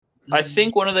I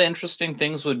think one of the interesting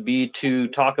things would be to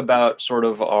talk about sort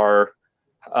of our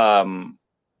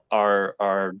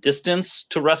distance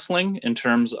to wrestling in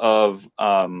terms of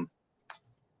our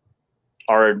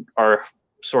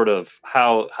sort of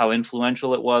how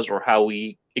influential it was or how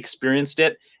we experienced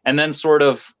it, and then sort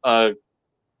of a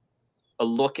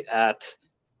look at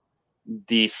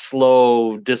the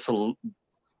slow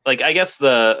like I guess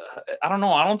I don't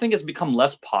know. I don't think it's become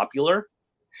less popular.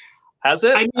 Has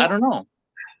it? I don't know.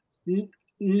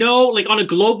 No, like on a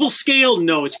global scale,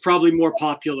 no, it's probably more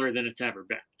popular than it's ever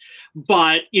been.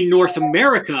 But in North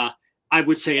America, I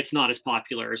would say it's not as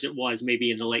popular as it was maybe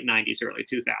in the late 90s, early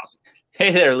 2000s. Hey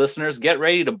there, listeners, get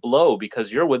ready to blow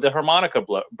because you're with the Harmonica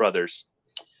Brothers.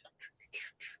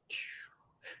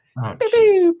 Oh,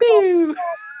 pew, pew.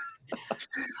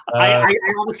 I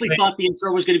honestly thought the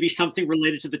intro was going to be something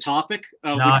related to the topic,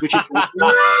 which is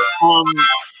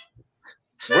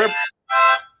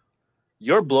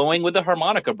you're blowing with the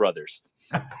Harmonica Brothers.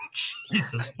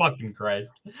 Jesus fucking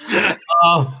Christ!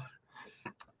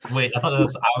 Wait, I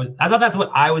thought that's what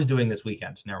I was doing this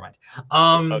weekend. Never mind.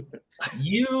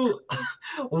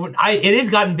 It has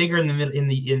gotten bigger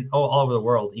in all over the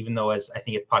world, even though I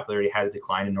think its popularity has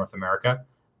declined in North America.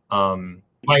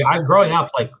 Like I'm growing up,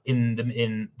 like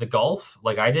in the Gulf,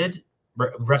 like I did,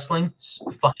 wrestling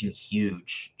fucking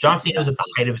huge. John Cena was at the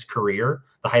height of his career,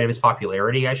 the height of his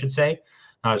popularity, I should say,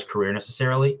 not his career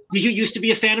necessarily. Did you used to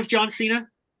be a fan of John Cena?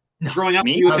 No. Growing up,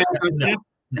 were you a fan of John Cena?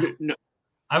 No.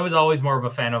 I was always more of a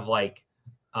fan of like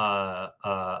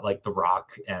The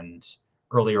Rock and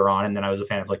earlier on, and then I was a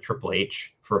fan of like Triple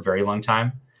H for a very long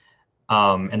time.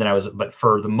 And then but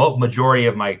for the majority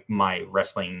of my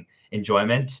wrestling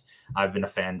enjoyment, I've been a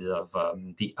fan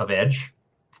of Edge.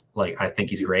 Like I think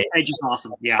he's great. Edge is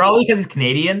awesome. Yeah, probably because he's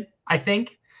Canadian, I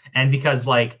think, and because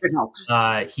like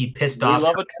he pissed off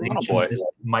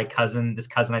my cousin. This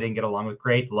cousin I didn't get along with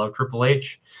great. Love Triple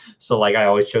H, so like I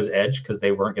always chose Edge because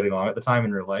they weren't getting along at the time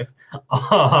in real life.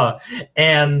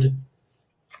 And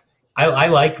I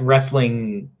like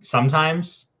wrestling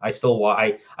sometimes. I still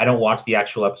I don't watch the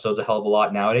actual episodes a hell of a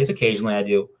lot nowadays. Occasionally I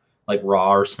do like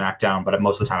Raw or SmackDown, but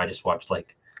most of the time I just watch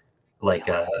like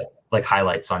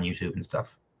highlights on YouTube and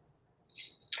stuff.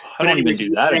 I don't even do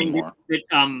that anymore.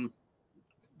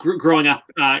 Growing up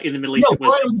in the Middle East,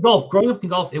 growing up in the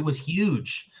Gulf, it was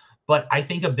huge. But I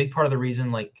think a big part of the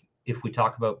reason, like if we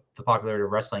talk about the popularity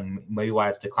of wrestling, maybe why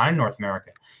it's declined in North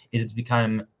America, is it's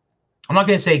become, I'm not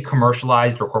going to say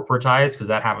commercialized or corporatized because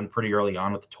that happened pretty early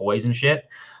on with the toys and shit,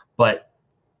 but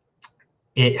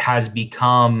it has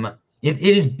become, it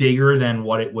is bigger than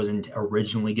what it was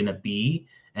originally going to be.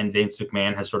 And Vince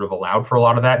McMahon has sort of allowed for a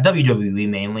lot of that. WWE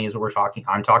mainly is what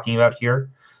I'm talking about here.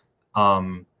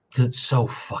 Because it's so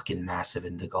fucking massive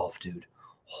in the Gulf, dude.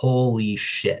 Holy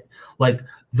shit. Like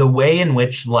the way in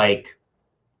which like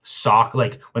soccer,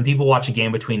 like when people watch a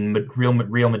game between Real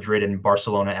Madrid and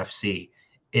Barcelona FC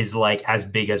is like as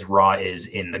big as Raw is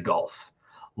in the Gulf.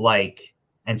 Like,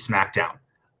 and SmackDown.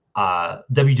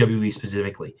 WWE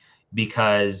specifically.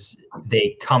 Because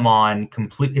they come on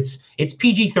complete. It's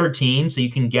PG-13, so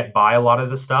you can get by a lot of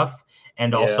the stuff.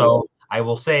 And also, I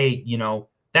will say,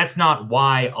 that's not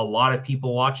why a lot of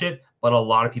people watch it, but a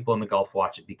lot of people in the Gulf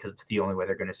watch it because it's the only way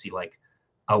they're going to see like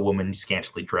a woman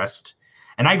scantily dressed.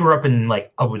 And I grew up in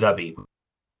like Abu Dhabi,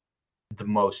 the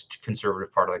most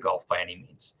conservative part of the Gulf by any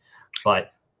means.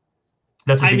 But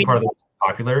that's a big part of the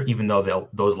popular, even though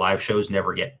those live shows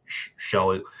never get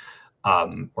show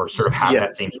or sort of have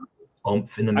that same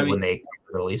oomph in them when they get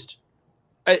released.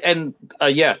 And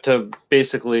to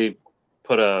basically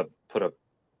put a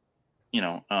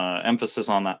emphasis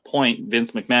on that point,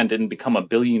 Vince McMahon didn't become a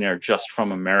billionaire just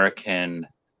from American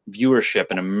viewership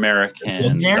and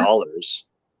American dollars.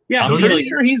 Yeah, I'm pretty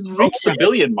sure he's reached the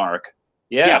billion mark.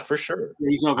 Yeah, for sure. Yeah,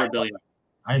 he's over $1 billion.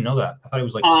 I didn't know that. I thought he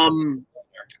was like.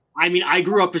 I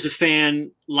grew up as a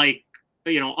fan, like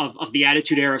of the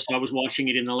Attitude Era, so I was watching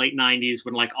it in the late '90s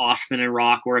when like Austin and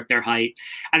Rock were at their height,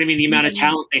 and I mean the amount of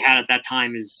talent they had at that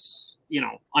time is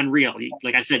unreal.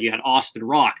 Like I said, you had Austin,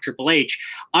 Rock, Triple H,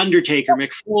 Undertaker,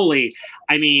 Mick Foley.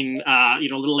 I mean, a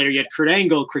little later you had Kurt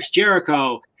Angle, Chris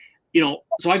Jericho.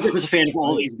 So I grew up as a fan of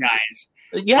all these guys.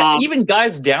 Yeah, even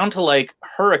guys down to like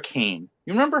Hurricane.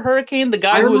 You remember Hurricane, the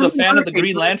guy who was a fan of the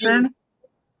Green Lantern?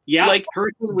 Yeah, like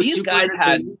Hurricane was these guys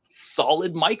had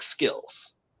solid mic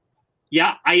skills.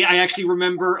 Yeah, I actually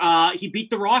remember he beat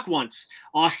The Rock once.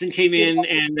 Austin came in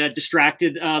and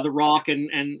distracted The Rock, and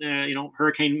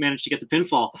Hurricane managed to get the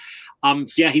pinfall.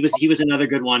 He was another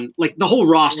good one. Like the whole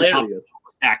roster, top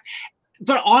stacked.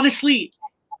 But honestly,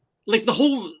 like the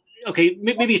whole okay,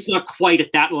 maybe it's not quite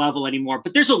at that level anymore,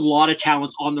 but there's a lot of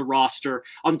talent on the roster,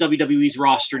 on WWE's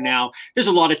roster now. There's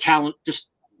a lot of talent just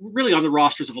really on the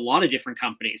rosters of a lot of different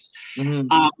companies.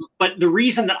 But the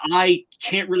reason that I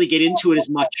can't really get into it as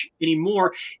much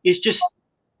anymore is just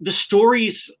the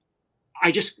stories.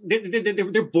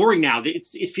 They're boring now.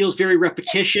 It feels very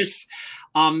repetitious.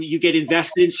 You get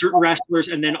invested in certain wrestlers,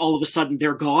 and then all of a sudden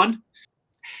they're gone.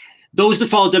 Those that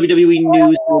follow WWE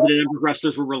news know that a number of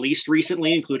wrestlers were released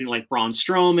recently, including like Braun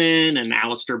Strowman and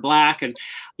Aleister Black. And,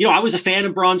 you know, I was a fan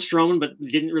of Braun Strowman, but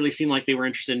it didn't really seem like they were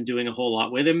interested in doing a whole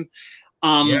lot with him.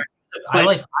 I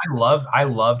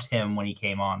loved him when he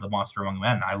came on the Monster Among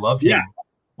Men. I loved him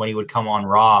when he would come on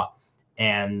Raw,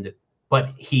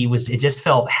 but it just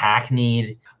felt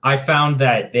hackneyed. I found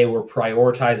that they were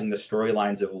prioritizing the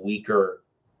storylines of weaker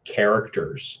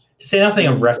characters, to say nothing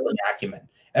of wrestling acumen.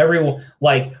 Everyone,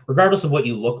 like, regardless of what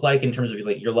you look like in terms of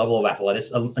like your level of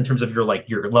athleticism, in terms of your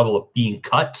level of being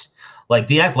cut, like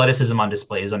the athleticism on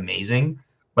display is amazing,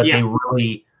 but they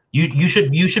really you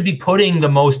should be putting the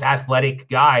most athletic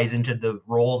guys into the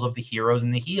roles of the heroes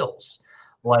and the heels.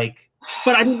 Like,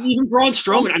 but I mean, even Braun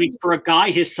Strowman, I mean, for a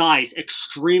guy his size,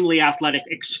 extremely athletic,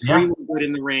 extremely good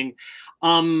in the ring.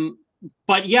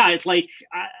 But yeah, it's like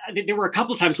there were a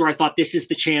couple of times where I thought this is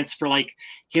the chance for like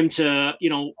him to, you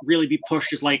know, really be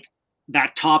pushed as like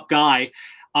that top guy.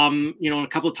 You know, a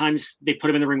couple of times they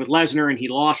put him in the ring with Lesnar and he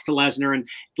lost to Lesnar. And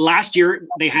last year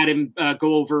they had him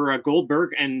go over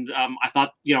Goldberg. And I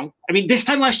thought, you know, I mean, this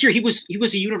time last year he was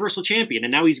a Universal Champion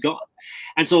and now he's gone.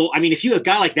 And so, I mean, if a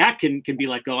guy like that can be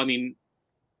let go, I mean,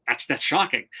 that's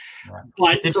shocking. Right.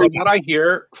 But so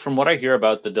from what I hear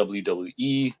about the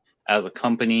WWE as a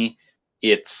company,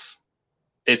 it's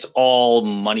all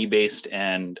money based,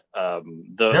 and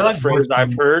the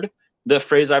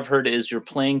phrase I've heard is you're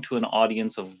playing to an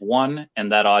audience of one,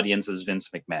 and that audience is Vince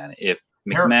McMahon. If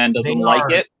McMahon doesn't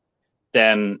like it,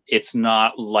 then it's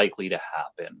not likely to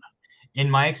happen. In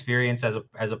my experience as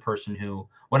a person who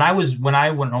when I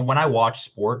watch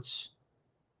sports,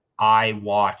 I'm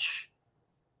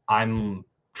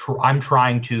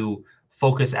trying to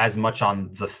focus as much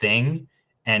on the thing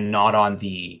and not on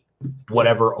the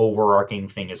whatever overarching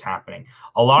thing is happening.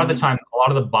 A lot of the time, a lot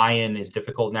of the buy-in is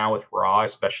difficult now with Raw,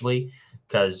 especially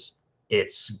because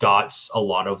it's got a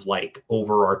lot of like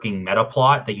overarching meta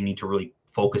plot that you need to really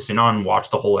focus in on, watch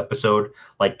the whole episode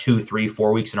like 2, 3,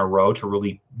 4 weeks in a row to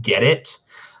really get it.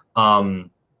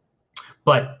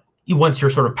 But once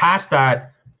you're sort of past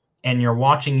that and you're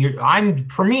watching, I'm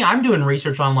doing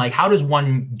research on like, how does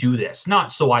one do this?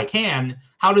 Not so I can,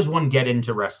 how does one get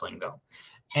into wrestling though?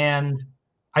 And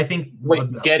I think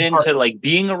into like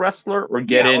being a wrestler or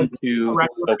doing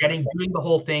the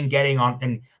whole thing, getting on,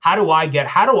 and how do I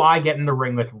get in the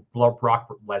ring with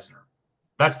Brock Lesnar?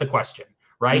 That's the question,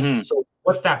 right? So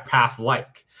what's that path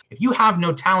like? If you have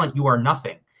no talent, you are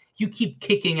nothing. If you keep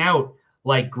kicking out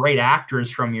like great actors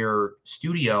from your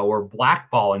studio or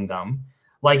blackballing them,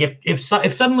 like if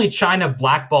suddenly China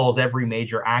blackballs every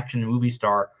major action movie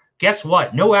star, guess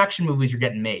what? No action movies are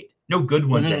getting made. No good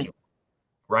ones anymore,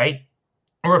 right?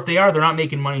 Or if they are, they're not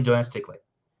making money domestically.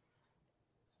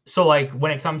 So like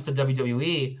when it comes to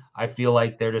WWE, I feel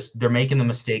like they're making the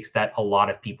mistakes that a lot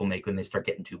of people make when they start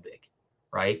getting too big,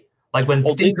 right? Like when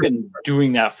they've been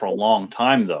doing that for a long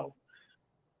time though.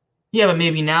 Yeah, but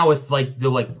maybe now with like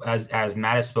as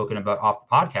Matt has spoken about off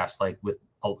the podcast, like with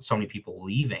so many people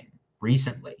leaving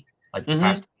recently, like the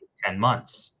past 10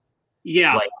 months.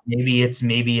 Yeah. Like maybe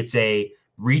it's a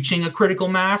reaching a critical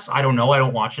mass. I don't know. I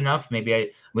don't watch enough.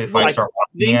 I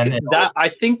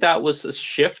think that was a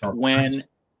shift when,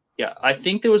 I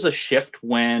think there was a shift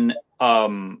when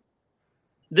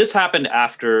this happened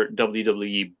after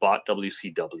WWE bought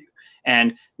WCW,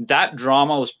 and that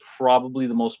drama was probably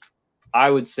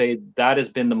I would say that has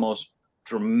been the most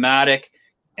dramatic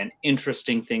and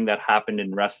interesting thing that happened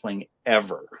in wrestling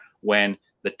ever. When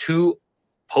the two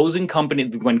opposing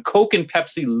companies, when Coke and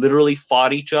Pepsi literally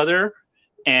fought each other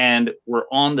and were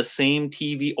on the same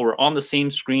TV or on the same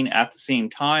screen at the same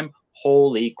time.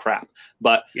 Holy crap.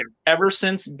 But ever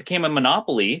since it became a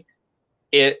monopoly,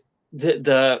 it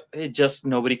just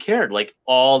nobody cared. Like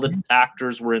all the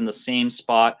actors were in the same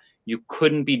spot. You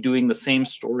couldn't be doing the same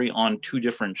story on two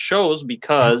different shows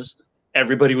because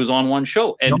everybody was on one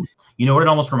show. And you know what it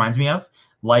almost reminds me of?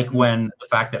 Like when the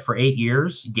fact that for 8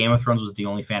 years, Game of Thrones was the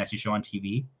only fantasy show on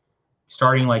TV.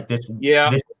 Starting like this,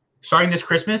 starting this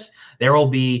Christmas, there will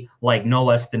be like no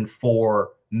less than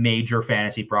 4 major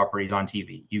fantasy properties on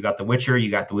TV. You got The Witcher, you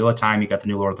got The Wheel of Time, you got the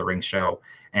new Lord of the Rings show,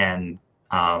 and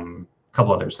a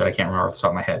couple others that I can't remember off the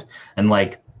top of my head. And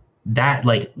like that,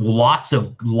 like lots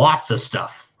of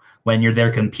stuff when you're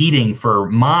there competing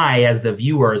for as the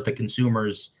viewer, as the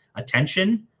consumer's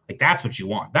attention. Like, that's what you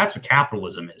want. That's what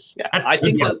capitalism is. Yeah, That's I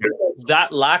think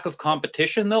that lack of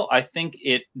competition, though, I think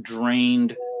it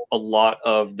drained a lot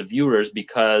of the viewers,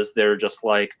 because they're just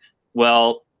like,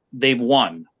 well, they've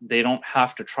won. They don't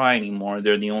have to try anymore.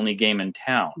 They're the only game in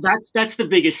town. That's the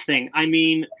biggest thing. I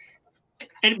mean,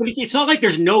 but it's not like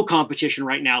there's no competition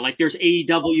right now. Like, there's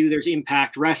AEW, there's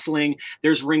Impact Wrestling,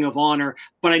 there's Ring of Honor.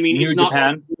 But I mean, New it's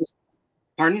Japan. not.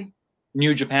 Pardon?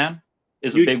 New Japan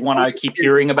is a big one I keep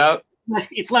hearing about.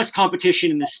 It's less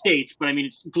competition in the States, but I mean,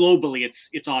 it's globally,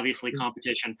 it's obviously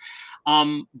competition.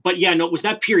 But yeah, no, it was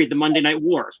that period, the Monday Night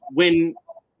Wars, when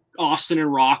Austin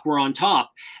and Rock were on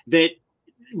top, that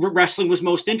wrestling was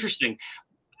most interesting.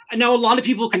 Now, a lot of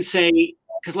people can say,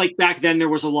 because like back then there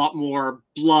was a lot more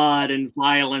blood and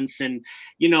violence, and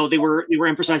they were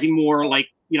emphasizing more like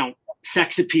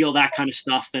sex appeal, that kind of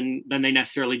stuff, than they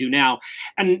necessarily do now.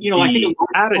 And I think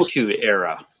Attitude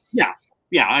Era.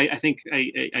 Yeah, I think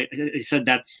I said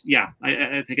that's,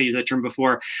 I think I used that term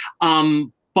before.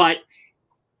 But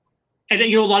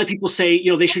a lot of people say,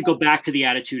 they should go back to the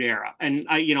Attitude Era. And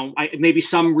maybe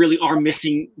some really are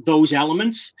missing those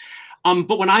elements.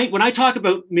 But when I talk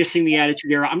about missing the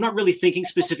Attitude Era, I'm not really thinking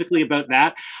specifically about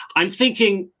that. I'm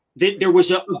thinking that there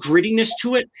was a grittiness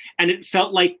to it, and it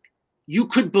felt like you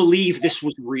could believe this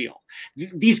was real.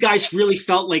 These guys really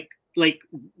felt like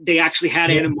they actually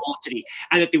had animosity,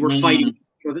 and that they were fighting,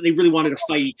 that they really wanted to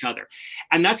fight each other.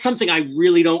 And that's something I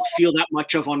really don't feel that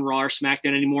much of on Raw or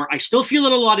SmackDown anymore. I still feel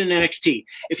it a lot in NXT.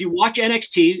 If you watch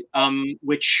NXT,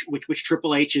 which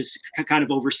Triple H is kind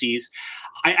of overseas,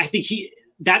 I think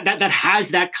that has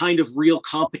that kind of real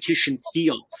competition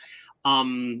feel.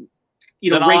 Then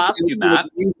I'll ask you, Matt.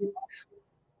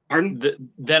 Pardon?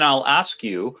 Then I'll ask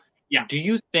you. Yeah. Do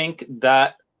you think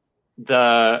that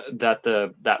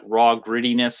that raw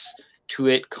grittiness to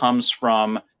it comes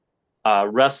from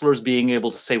wrestlers being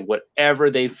able to say whatever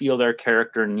they feel their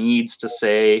character needs to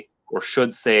say or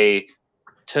should say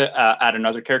to at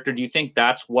another character? Do you think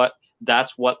that's what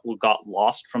got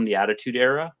lost from the Attitude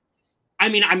Era? I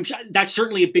mean, that's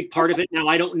certainly a big part of it. Now,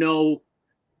 I don't know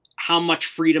how much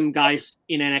freedom guys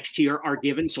in NXT are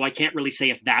given, so I can't really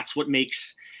say if that's what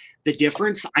makes the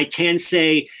difference. I can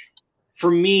say,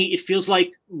 for me, it feels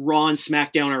like Raw and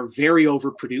SmackDown are very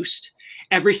overproduced.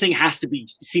 Everything has to be,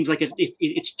 it seems like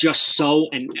it's just so,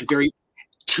 and very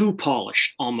too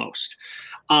polished almost.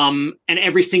 And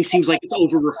everything seems like it's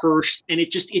over rehearsed, and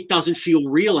it doesn't feel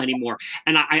real anymore.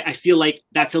 And I feel like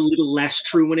that's a little less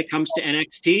true when it comes to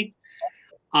NXT.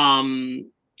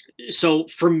 So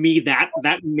for me, that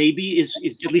maybe is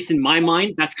at least in my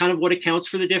mind, that's kind of what accounts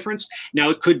for the difference. Now,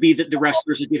 it could be that the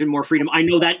wrestlers are given more freedom. I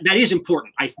know that is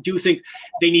important. I do think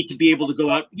they need to be able to go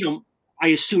out. I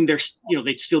assume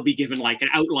they'd still be given like an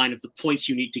outline of the points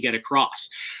you need to get across,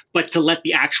 but to let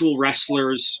the actual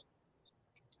wrestlers,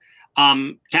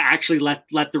 to actually let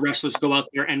the wrestlers go out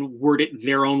there and word it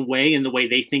their own way in the way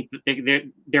they think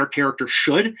that their character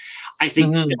should. I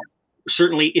think that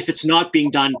certainly, if it's not being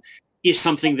done, is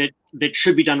something that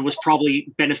should be done, was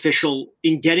probably beneficial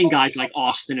in getting guys like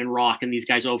Austin and Rock and these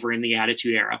guys over in the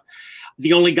Attitude Era.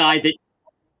 The only guy that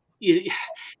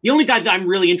I'm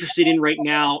really interested in right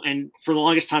now, and for the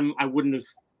longest time I wouldn't have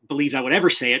believed I would ever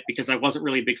say it because I wasn't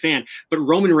really a big fan, but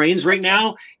Roman Reigns right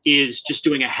now is just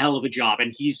doing a hell of a job,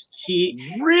 and yes,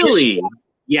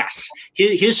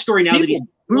 his story now that he's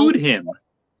booed him.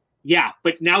 Yeah,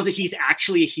 but now that he's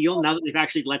actually a heel, now that they've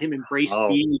actually let him embrace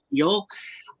being a heel,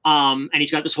 and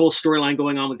he's got this whole storyline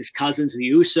going on with his cousins,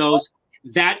 the Usos,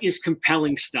 that is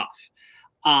compelling stuff.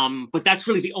 But that's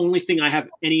really the only thing I have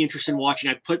any interest in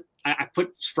watching. I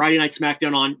put Friday Night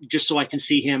SmackDown on just so I can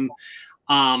see him,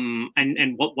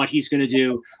 and what he's going to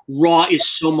do. Raw is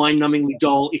so mind-numbingly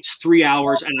dull. It's 3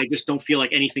 hours, and I just don't feel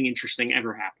like anything interesting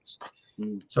ever happens.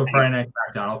 So Friday Night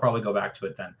SmackDown, I'll probably go back to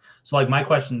it then. So like my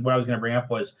question, what I was going to bring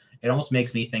up was, it almost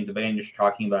makes me think the way in which you're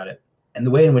talking about it, and the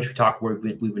way in which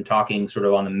we've been talking sort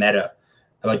of on the meta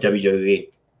about WWE,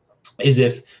 is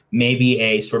if maybe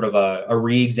a sort of a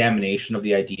re-examination of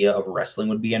the idea of wrestling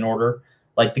would be in order.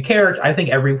 Like the character, I think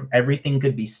everything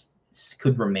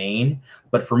could remain,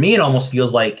 but for me, it almost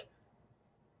feels like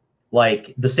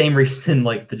the same reason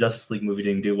like the Justice League movie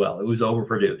didn't do well. It was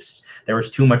overproduced. There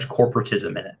was too much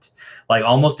corporatism in it. Like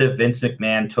almost if Vince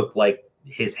McMahon took like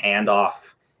his hand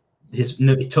off,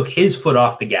 took his foot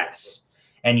off the gas,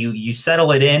 and you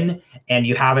settle it in and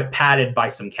you have it padded by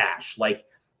some cash. Like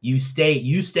you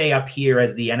stay up here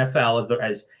as the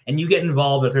NFL and you get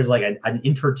involved if there's like an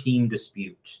inter-team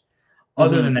dispute.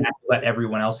 Other than that, let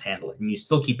everyone else handle it, and you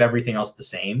still keep everything else the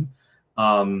same.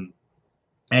 And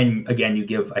again, you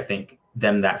give, I think,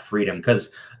 them that freedom,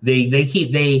 because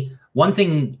one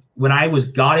thing when I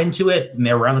got into it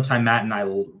around the time Matt and I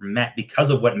met, because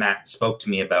of what Matt spoke to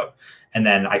me about, and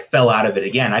then I fell out of it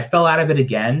again. I fell out of it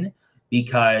again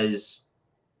because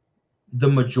the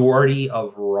majority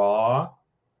of Raw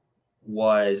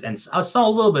was, and I saw a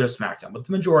little bit of SmackDown, but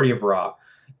the majority of Raw,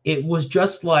 it was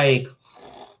just like,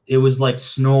 it was like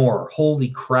snore. Holy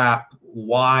crap.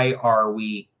 Why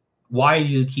do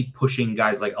you keep pushing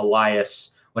guys like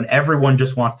Elias when everyone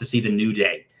just wants to see the New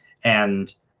Day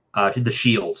and the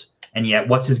Shield? And yet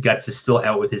what's his guts is still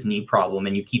out with his knee problem,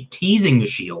 and you keep teasing the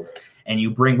Shield, and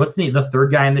you bring, what's the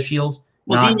third guy in the Shield?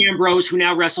 Well, Dean Ambrose, who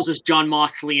now wrestles as John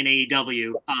Moxley in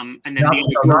AEW, and then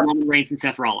the other Roman Reigns and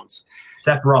Seth Rollins.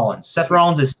 Seth Rollins. Seth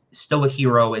Rollins is still a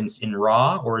hero in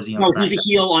Raw, or is he on SmackDown? No, he's a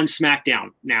heel on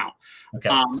SmackDown now. Okay.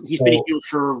 He's been a heel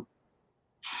for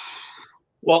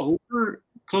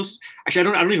close. Actually,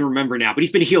 I don't even remember now, but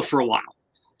he's been a heel for a while.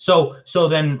 So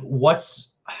then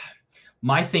what's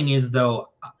my thing is, though,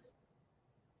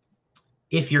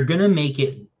 if you're gonna make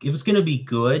it, if it's gonna be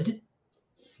good,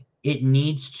 it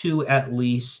needs to at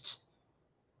least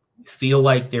feel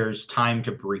like there's time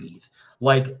to breathe.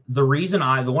 Like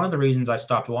one of the reasons I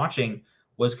stopped watching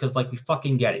was because, like, we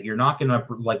fucking get it. You're not gonna,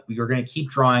 like, you're gonna keep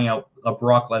drawing out a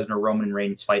Brock Lesnar Roman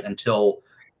Reigns fight until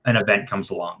an event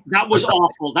comes along. That was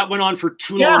awful. That went on for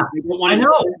too long.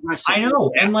 I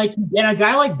know. And a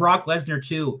guy like Brock Lesnar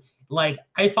too. Like,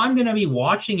 if I'm gonna be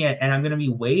watching it and I'm gonna be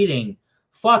waiting,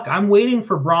 I'm waiting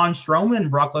for Braun Strowman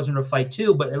and Brock Lesnar to fight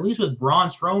too. But at least with Braun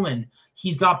Strowman,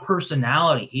 he's got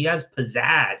personality, he has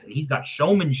pizzazz, and he's got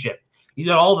showmanship. He's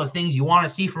got all the things you want to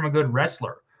see from a good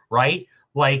wrestler, right?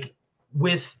 Like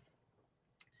with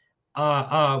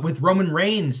Roman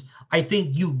Reigns, I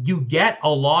think you get a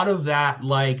lot of that,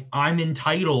 like, I'm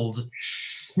entitled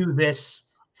to this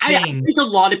thing. I think a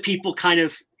lot of people kind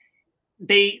of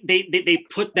they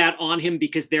put that on him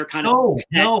because they're kind of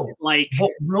no.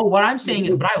 What I'm saying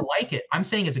is, but I like it. I'm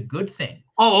saying it's a good thing.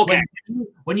 Oh, okay.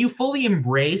 When you fully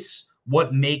embrace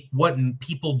what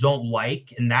people don't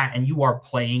like, and you are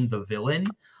playing the villain.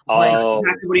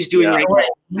 Exactly what he's doing right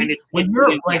now. And when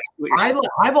you're like,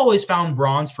 I've always found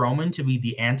Braun Strowman to be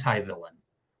the anti-villain,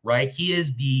 right? He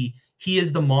is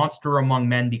the monster among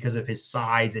men because of his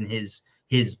size and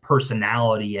his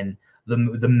personality and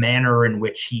the manner in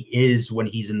which he is when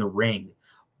he's in the ring.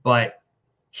 But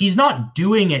he's not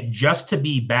doing it just to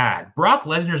be bad. Brock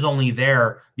Lesnar's only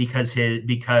there because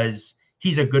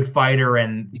he's a good fighter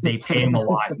and they pay him a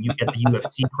lot. And you get the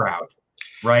UFC crowd,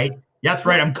 right? That's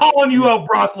right. I'm calling you out,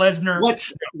 Brock Lesnar.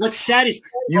 What's sad is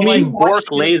you mean Brock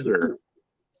Laser.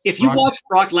 If you watch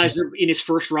Brock Lesnar in his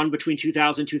first run between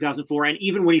 2000 and 2004, and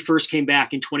even when he first came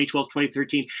back in 2012,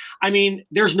 2013, I mean,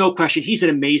 there's no question he's an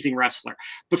amazing wrestler.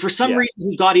 But for some reason,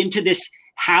 he got into this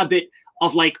habit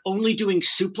of, like, only doing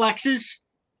suplexes,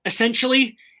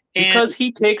 essentially. Because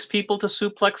he takes people to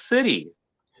Suplex City.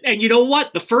 And you know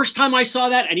what? The first time I saw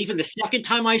that, and even the second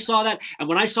time I saw that, and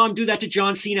when I saw him do that to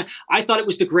John Cena, I thought it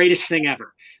was the greatest thing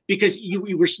ever. Because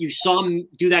you saw him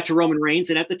do that to Roman Reigns,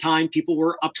 and at the time, people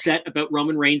were upset about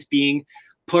Roman Reigns being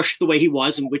pushed the way he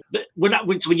was. And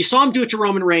when you saw him do it to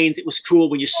Roman Reigns, it was cool.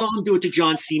 When you saw him do it to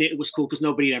John Cena, it was cool because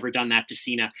nobody had ever done that to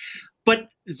Cena. But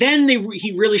then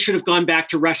he really should have gone back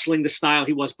to wrestling the style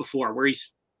he was before,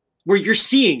 where you're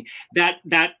seeing that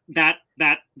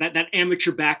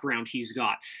amateur background he's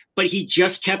got, but he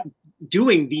just kept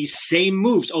doing these same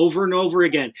moves over and over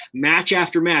again, match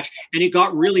after match, and it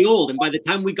got really old. And by the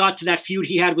time we got to that feud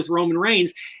he had with Roman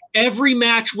Reigns, every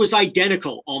match was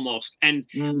identical almost, and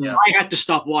I had to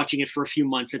stop watching it for a few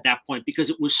months at that point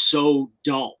because it was so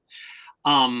dull.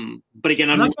 But again,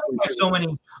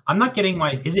 I'm not getting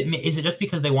why. Is it just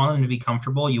because they want them to be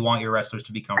comfortable? You want your wrestlers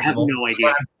to be comfortable? I have no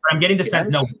idea. I'm getting the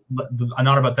sense. No,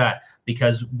 not about that.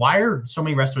 Because why are so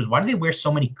many wrestlers? Why do they wear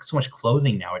so much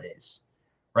clothing nowadays?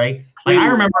 Right? Like, I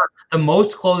remember the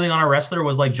most clothing on a wrestler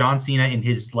was like John Cena in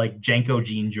his, like, Jenko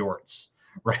jean jorts.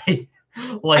 Right?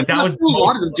 Like, that was a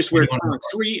lot of them just wear trunks.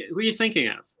 Who are you thinking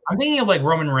of? I'm thinking of, like,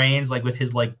 Roman Reigns, like, with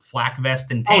his, like, flak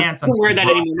vest and pants. He doesn't wear that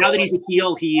anymore. Now that he's a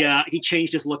heel, he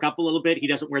changed his look up a little bit. He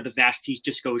doesn't wear the vest. He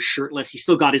just goes shirtless. He's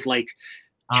still got his, like,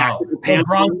 tactical pants.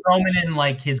 Braun Strowman in,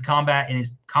 like, his combat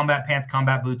pants,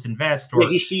 combat boots, and vest. Or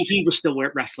he was still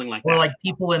wrestling like that. Or, like,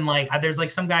 people in, like, there's, like,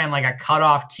 some guy in, like, a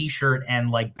cut-off T-shirt and,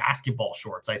 like, basketball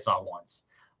shorts I saw once.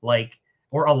 Like,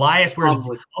 or Elias wears.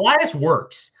 Elias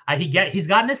works. He's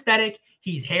got an aesthetic.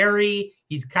 He's hairy.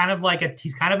 He's kind of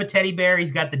a teddy bear.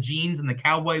 He's got the jeans and the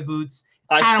cowboy boots.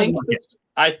 I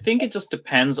think it just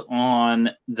depends on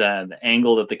the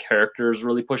angle that the character is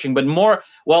really pushing. But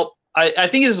I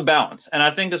think it is a balance, and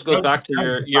I think this goes back to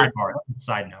your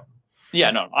side note. Yeah,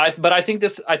 no, but I think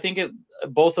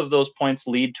both of those points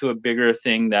lead to a bigger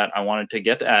thing that I wanted to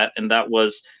get at, and that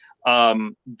was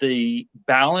the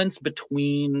balance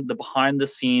between the behind the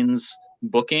scenes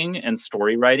booking and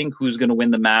story writing, who's going to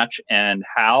win the match and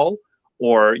how,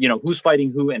 or who's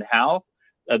fighting who and how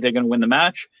they're going to win the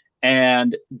match,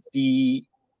 and the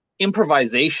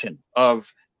improvisation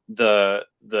of the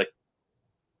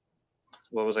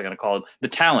what was I going to call it, the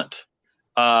talent,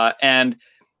 and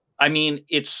I mean,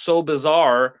 it's so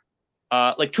bizarre.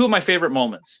 Like, two of my favorite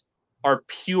moments are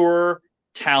pure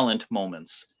talent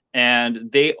moments,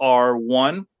 and they are,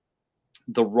 one,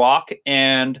 The Rock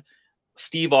and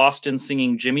Steve Austin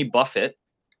singing Jimmy Buffett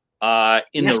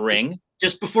in the ring.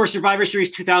 Just before Survivor Series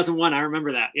 2001. I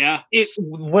remember that. Yeah.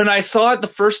 When I saw it the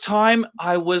first time,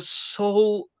 I was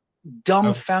so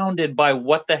dumbfounded by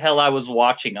what the hell I was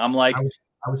watching. I'm like,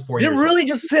 I was 4 years they're really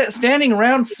just standing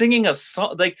around singing a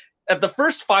song. Like, at the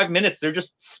first 5 minutes, they're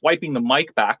just swiping the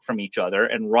mic back from each other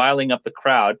and riling up the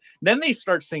crowd. Then they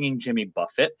start singing Jimmy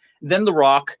Buffett. Then The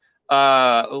Rock,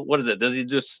 what is it? Does he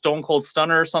do a Stone Cold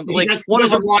Stunner or something? He does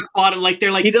a rock bottom. Like,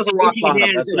 they're like, he does a rock bottom.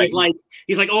 Hands, and right.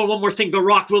 he's like, oh, one more thing. The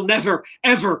Rock will never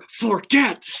ever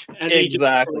forget. And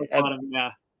exactly.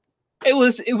 Yeah. It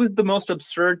was the most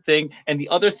absurd thing. And the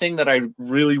other thing that I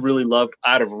really, really loved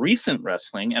out of recent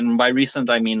wrestling, and by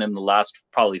recent I mean in the last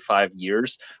probably 5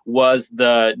 years, was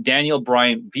the Daniel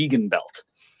Bryan vegan belt.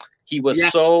 He was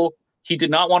he did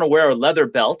not want to wear a leather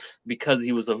belt because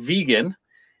he was a vegan,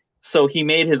 so he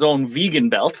made his own vegan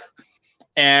belt.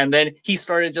 And then he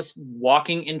started just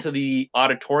walking into the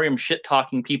auditorium,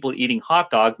 shit-talking people eating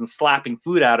hot dogs and slapping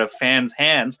food out of fans'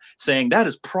 hands, saying, that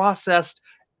is processed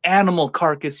animal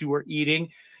carcass you are eating.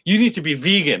 You need to be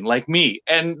vegan like me.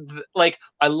 And like,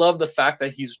 I love the fact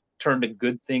that he's turned a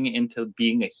good thing into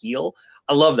being a heel.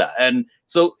 I love that. And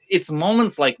so it's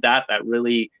moments like that that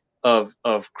really of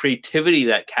creativity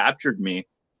that captured me,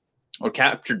 or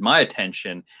captured my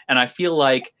attention. And I feel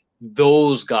like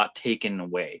those got taken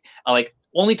away.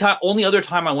 Only other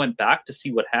time I went back to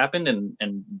see what happened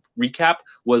and recap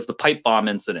was the pipe bomb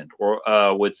incident, or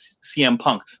with CM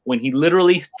Punk, when he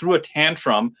literally threw a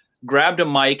tantrum, grabbed a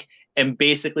mic, and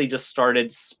basically just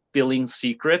started spilling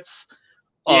secrets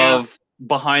of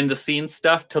behind the scenes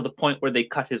stuff to the point where they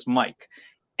cut his mic.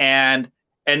 And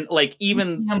like,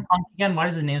 even CM Punk again, why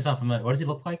does his name sound familiar? What does he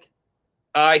look like?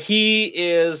 He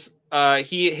is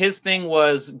his thing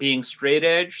was being straight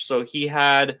edge, so he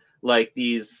had like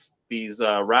these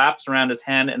wraps around his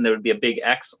hand, and there would be a big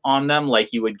X on them,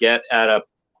 like you would get at a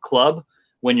club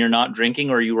when you're not drinking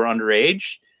or you were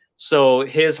underage. So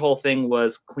his whole thing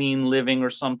was clean living or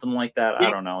something like that. I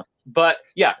don't know. But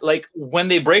yeah, like, when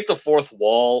they break the fourth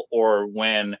wall, or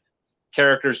when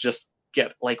characters just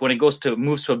get, like, when it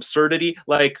moves to absurdity.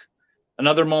 Like,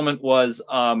 another moment was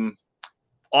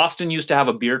Austin used to have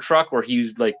a beer truck where he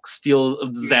used like steal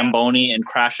Zamboni and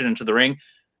crash it into the ring.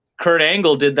 Kurt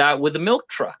Angle did that with a milk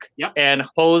truck and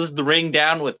hosed the ring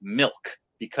down with milk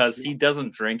because he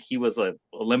doesn't drink. He was an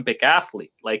Olympic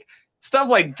athlete. Like, stuff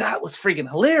like that was freaking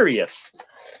hilarious.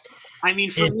 I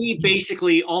mean, for me,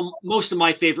 basically, most of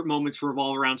my favorite moments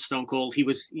revolve around Stone Cold. He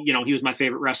was my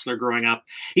favorite wrestler growing up.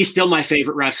 He's still my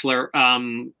favorite wrestler.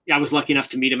 I was lucky enough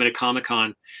to meet him at a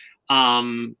Comic-Con.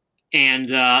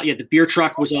 The beer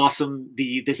truck was awesome.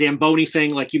 The Zamboni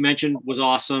thing, like you mentioned, was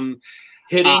awesome.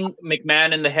 Hitting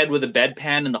McMahon in the head with a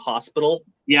bedpan in the hospital.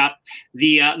 Yeah,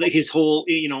 his whole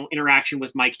interaction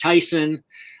with Mike Tyson,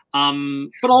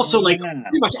 but also pretty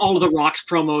much all of the Rock's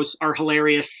promos are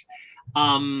hilarious.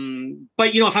 But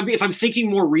if I'm thinking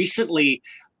more recently,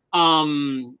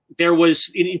 there was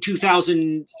in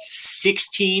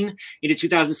 2016 into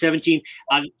 2017,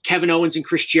 Kevin Owens and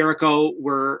Chris Jericho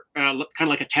were kind of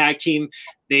like a tag team.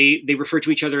 They referred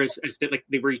to each other as like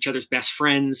they were each other's best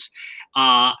friends,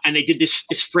 and they did this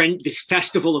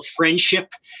festival of friendship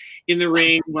in the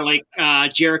ring, where like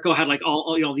Jericho had like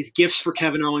all these gifts for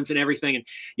Kevin Owens and everything, and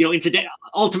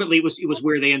ultimately it was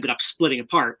where they ended up splitting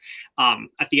apart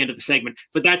at the end of the segment.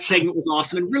 But that segment was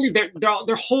awesome, and really their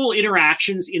whole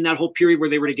interactions in that whole period where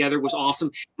they were together was awesome.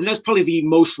 And that's probably the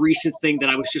most recent thing that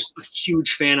I was just a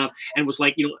huge fan of, and was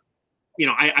like,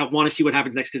 I want to see what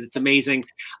happens next because it's amazing.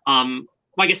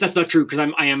 I guess that's not true,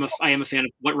 because I am a fan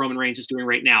of what Roman Reigns is doing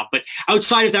right now. But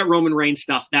outside of that Roman Reigns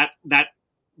stuff, the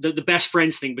best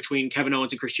friends thing between Kevin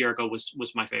Owens and Chris Jericho was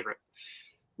my favorite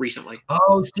recently.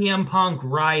 Oh, CM Punk,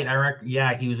 right?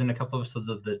 Yeah, he was in a couple of episodes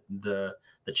of the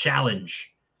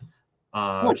Challenge,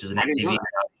 which is an TV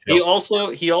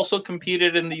show. He also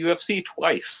competed in the UFC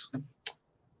twice.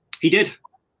 He did.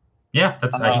 Yeah,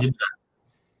 he did that.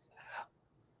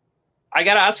 I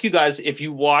gotta ask you guys if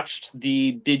you watched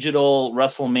the digital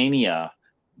WrestleMania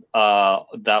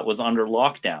that was under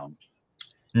lockdown.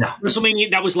 No.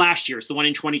 WrestleMania, that was last year's, the one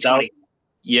in 2020.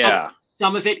 Yeah.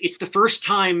 Some of it, it's the first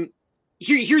time.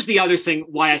 Here's the other thing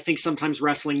why I think sometimes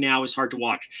wrestling now is hard to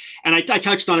watch. And I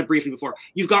touched on it briefly before.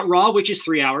 You've got Raw, which is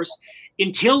 3 hours.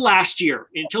 Until last year,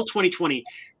 until 2020,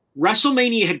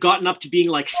 WrestleMania had gotten up to being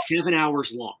like 7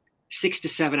 hours long, 6 to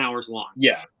 7 hours long.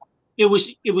 Yeah. It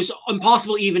was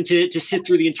impossible even to sit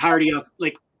through the entirety of,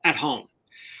 like, at home.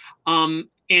 And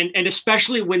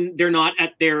especially when they're not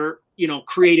at their,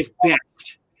 creative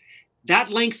best.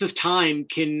 That length of time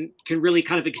can really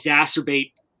kind of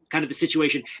exacerbate kind of the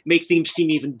situation, make things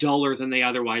seem even duller than they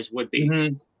otherwise would be.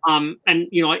 Mm-hmm. And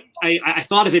I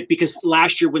thought of it because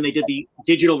last year when they did the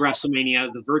digital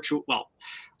WrestleMania, the virtual,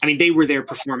 they were there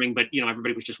performing, but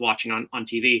everybody was just watching on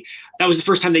TV. That was the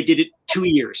first time they did it 2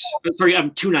 years.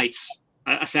 Sorry, 2 nights,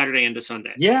 a Saturday and a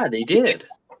Sunday. Yeah, they did.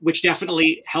 Which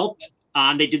definitely helped.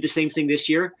 They did the same thing this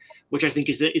year, which I think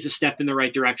is a step in the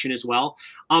right direction as well.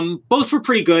 Both were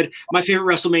pretty good. My favorite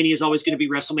WrestleMania is always going to be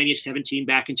WrestleMania 17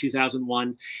 back in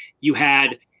 2001. You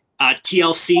had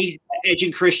TLC, Edge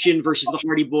and Christian versus the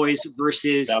Hardy Boys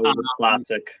versus that was a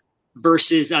classic.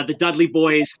 Versus the Dudley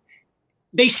Boys.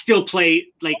 They still play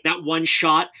like that one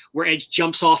shot where Edge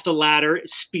jumps off the ladder,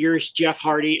 spears Jeff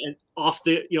Hardy, and off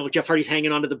the, Jeff Hardy's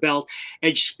hanging onto the belt.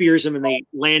 Edge spears him and they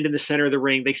land in the center of the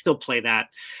ring. They still play that.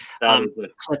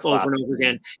 Clip over and over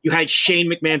again. You had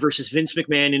Shane McMahon versus Vince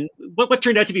McMahon in what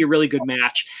turned out to be a really good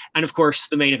match. And of course,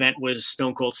 the main event was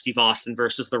Stone Cold Steve Austin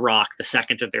versus The Rock, the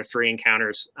second of their 3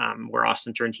 encounters where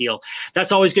Austin turned heel.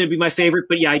 That's always going to be my favorite.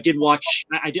 But yeah, I did watch.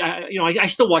 I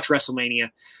still watch WrestleMania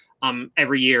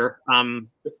every year.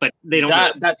 But they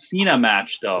don't. That Cena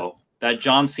match though. That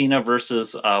John Cena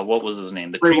versus what was his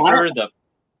name? The Creeper,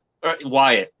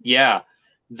 Wyatt. Yeah,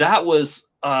 that was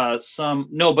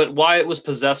but Wyatt was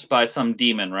possessed by some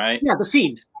demon, right? Yeah, the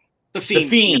Fiend. The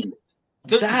Fiend.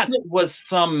 That was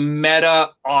some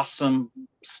meta awesome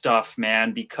stuff,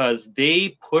 man, because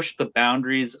they pushed the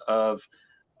boundaries of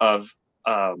I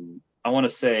want to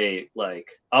say like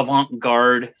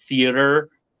avant-garde theater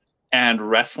and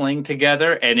wrestling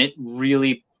together, and it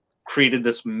really created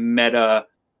this meta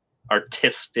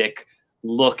artistic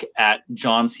look at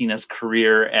John Cena's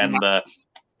career and the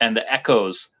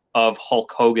echoes of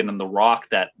Hulk Hogan and The Rock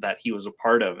that he was a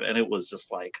part of. And it was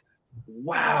just like,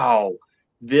 wow,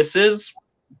 this is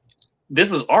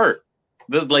art.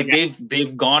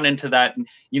 They've gone into that.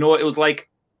 It was like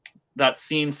that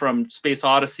scene from Space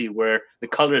Odyssey where the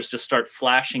colors just start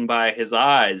flashing by his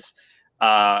eyes.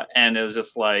 And it was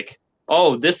just like,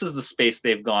 oh, this is the space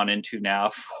they've gone into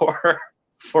now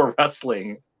for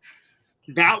wrestling.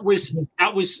 That was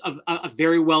a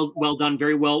very well done,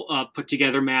 very well put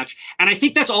together match, and I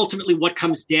think that's ultimately what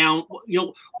comes down.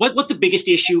 What the biggest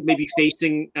issue maybe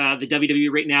facing the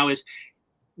WWE right now is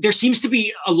there seems to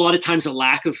be a lot of times a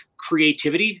lack of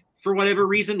creativity for whatever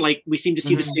reason. Like we seem to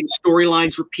see the same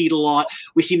storylines repeat a lot.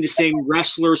 We see the same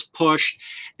wrestlers pushed.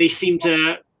 They seem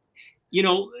to,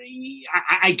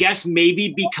 I guess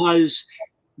maybe because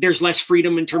there's less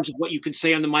freedom in terms of what you can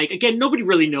say on the mic. Again, nobody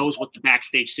really knows what the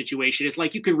backstage situation is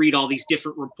like. You can read all these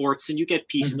different reports and you get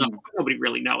pieces of it. Nobody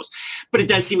really knows. But it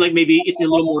does seem like maybe it's a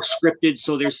little more scripted,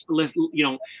 so there's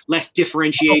less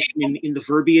differentiation in the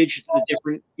verbiage the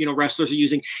different wrestlers are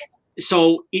using.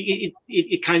 So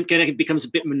it kind of becomes a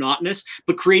bit monotonous.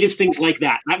 But creative things like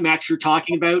that match you're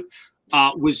talking about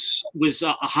was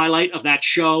a highlight of that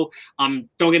show.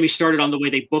 Don't get me started on the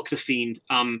way they booked the Fiend.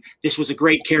 This was a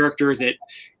great character that,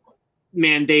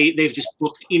 man, they've just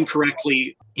booked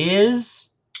incorrectly. Is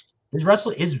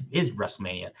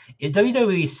WrestleMania, is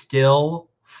WWE still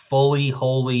fully,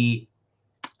 wholly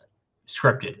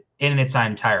scripted in its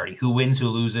entirety? Who wins, who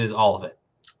loses, all of it?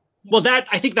 Well,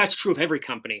 I think that's true of every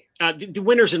company. The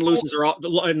winners and losers are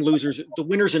the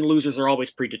winners and losers are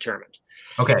always predetermined.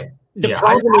 Okay. The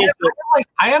problem is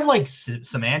I have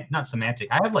not semantic.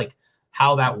 I have like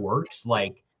how that works.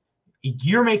 Like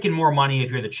you're making more money if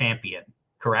you're the champion,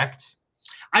 correct?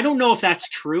 I don't know if that's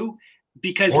true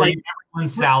because or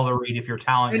everyone's salaried if you're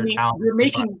talented. You're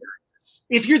making.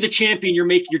 If you're the champion,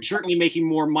 you're certainly making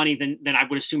more money than I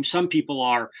would assume some people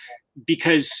are,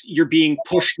 because you're being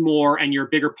pushed more and you're a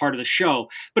bigger part of the show.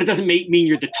 But it doesn't mean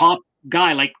you're the top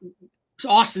guy. Like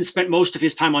Austin spent most of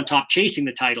his time on top chasing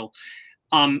the title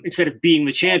instead of being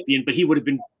the champion, but he would have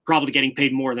been probably getting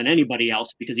paid more than anybody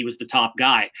else because he was the top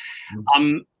guy.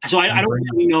 So I don't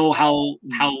really know how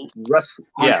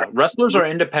wrestlers are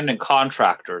independent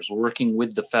contractors working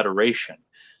with the federation.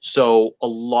 So a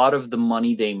lot of the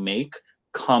money they make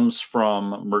comes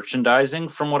from merchandising,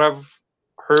 from what I've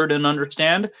heard and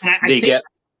understand. I think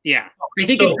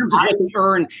in terms of what they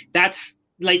earn, that's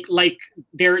like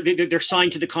they're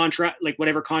signed to the contract, like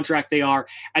whatever contract they are,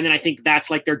 and then I think that's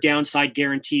like their downside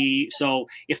guarantee. So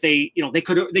if they, you know, they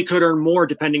could earn more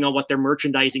depending on what their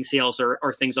merchandising sales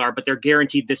or things are, but they're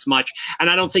guaranteed this much. And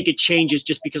I don't think it changes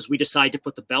just because we decide to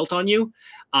put the belt on you.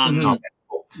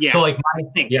 Yeah. So like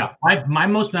my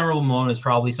most memorable moment is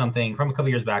probably something from a couple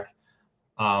years back.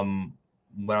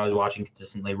 When I was watching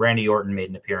consistently, Randy Orton made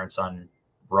an appearance on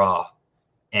Raw,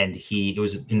 and it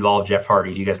was involved Jeff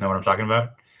Hardy. Do you guys know what I'm talking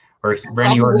about? Or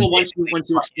Randy Orton. Once you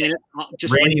explain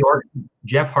it, Randy Orton,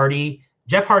 Jeff Hardy.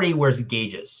 Jeff Hardy wears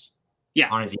gauges,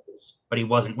 on his ears, but he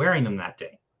wasn't wearing them that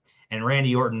day. And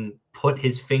Randy Orton put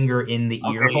his finger in the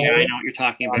ear hole. Yeah, I know what you're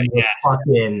talking about. Yeah.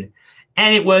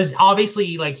 And it was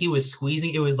obviously like he was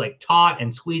squeezing. It was like taut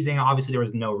and squeezing. Obviously, there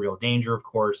was no real danger, of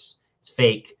course. It's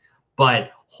fake.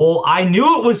 But I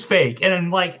knew it was fake. And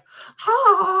I'm like,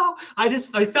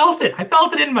 I felt it. I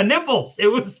felt it in my nipples. It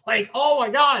was like, oh my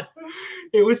God.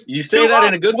 It was. You say that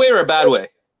in a good way or a bad way?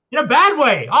 In a bad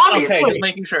way, obviously. Okay, just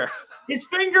making sure. His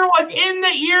finger was in the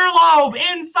earlobe,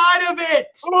 inside of it.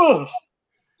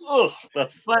 Oh,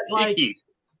 that's like,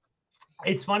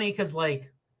 it's funny because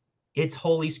like it's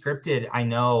wholly scripted, I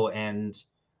know, and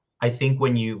I think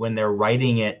when they're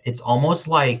writing it, it's almost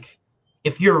like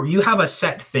if you have a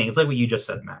set thing. It's like what you just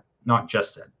said, Matt. Not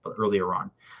just said, but earlier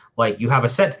on. Like you have a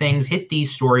set things, hit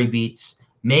these story beats,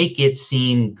 make it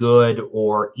seem good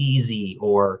or easy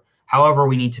or however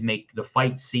we need to make the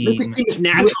fight seem. Make it seem as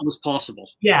natural as possible.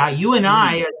 Yeah, you and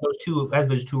I, as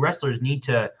those two wrestlers, need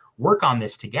to work on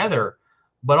this together.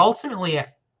 But ultimately,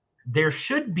 there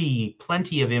should be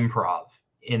plenty of improv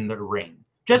in the ring,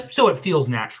 just so it feels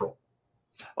natural.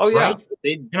 Oh yeah, right?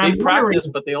 they practice,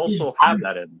 but they also have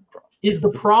that improv. Is the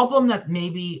problem that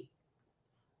maybe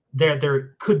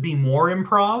there could be more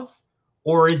improv,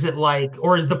 or is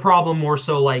the problem more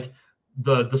so like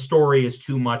the story is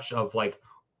too much of like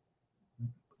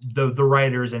the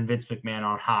writers and Vince McMahon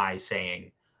on high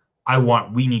saying,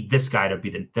 we need this guy to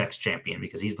be the next champion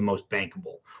because he's the most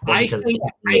bankable. I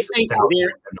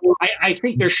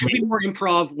think there should be more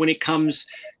improv when it comes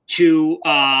to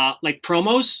like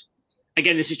promos.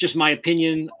 Again, this is just my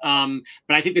opinion,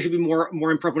 but I think there should be more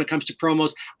improv when it comes to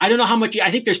promos. I don't know how much.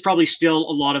 I think there's probably still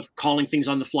a lot of calling things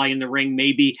on the fly in the ring.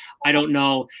 Maybe, I don't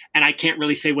know, and I can't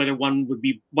really say whether one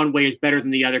way is better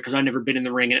than the other because I've never been in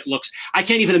the ring, and I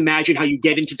can't even imagine how you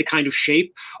get into the kind of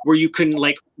shape where you can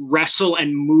like wrestle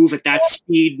and move at that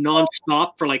speed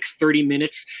nonstop for like 30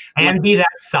 minutes and be that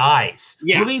size.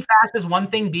 Yeah. Moving fast is one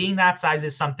thing. Being that size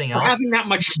is something else. Or having that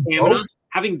much stamina.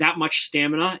 Having that much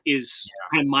stamina is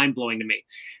kind of mind-blowing to me.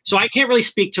 So I can't really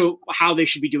speak to how they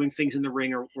should be doing things in the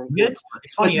ring or it's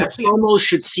funny, actually, promos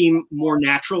should seem more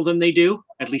natural than they do.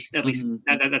 At least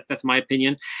that's my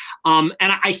opinion. And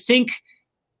I think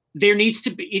there needs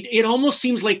to be, it almost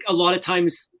seems like a lot of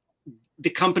times the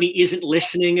company isn't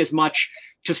listening as much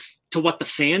to what the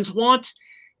fans want.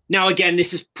 Now, again,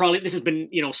 this has been,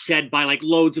 said by like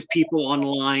loads of people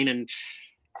online, and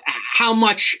how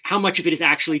much of it is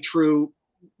actually true,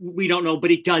 we don't know, but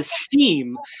it does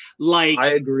seem like.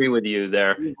 I agree with you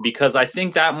there because I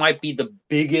think that might be the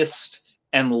biggest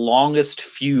and longest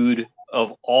feud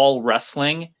of all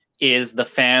wrestling is the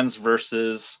fans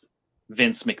versus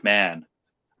Vince McMahon.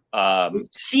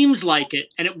 It seems like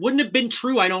it, and it wouldn't have been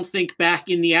true, I don't think, back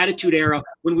in the Attitude Era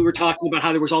when we were talking about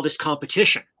how there was all this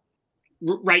competition,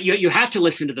 right? You had to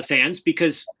listen to the fans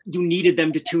because you needed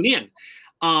them to tune in.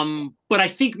 But I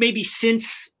think maybe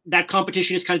since that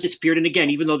competition has kind of disappeared, and again,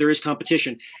 even though there is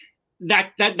competition,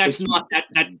 that's not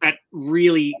that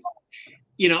really,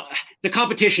 the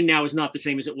competition now is not the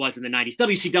same as it was in the 90s.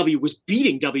 WCW was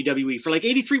beating WWE for like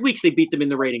 83 weeks. They beat them in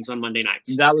the ratings on Monday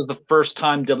nights. That was the first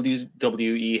time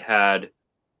WWE had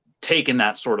taken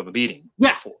that sort of a beating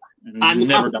before. And the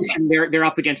competition they're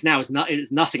up against now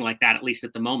is nothing like that, at least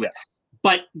at the moment. Yeah.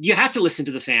 But you had to listen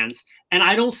to the fans, and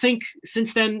I don't think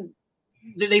since then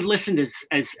they've listened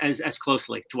as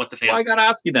closely to what the fans. Well, I got to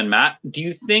ask you then, Matt. Do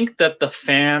you think that the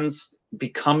fans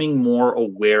becoming more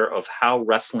aware of how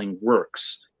wrestling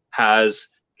works has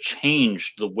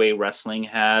changed the way wrestling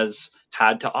has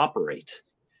had to operate?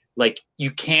 Like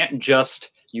you can't just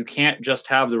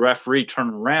have the referee turn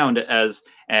around as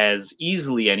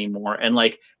easily anymore, and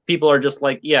like people are just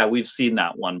like, yeah, we've seen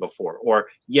that one before, or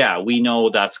yeah, we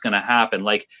know that's going to happen.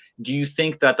 Like, do you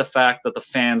think that the fact that the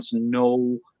fans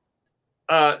know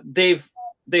they've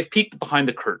peeked behind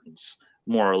the curtains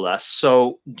more or less?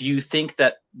 So do you think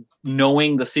that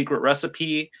knowing the secret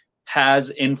recipe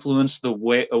has influenced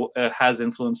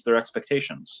their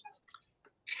expectations?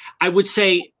 I would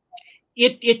say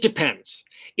it depends.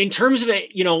 In terms of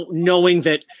it, knowing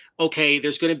that, okay,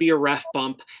 there's going to be a ref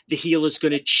bump, the heel is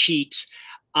going to cheat.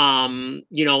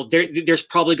 You know, there's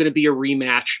probably going to be a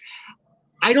rematch.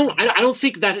 I don't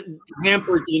think that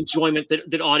hampered the enjoyment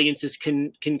that audiences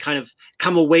can kind of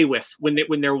come away with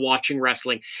when they're watching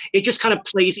wrestling. It just kind of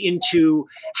plays into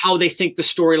how they think the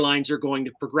storylines are going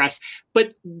to progress.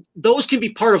 But those can be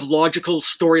part of logical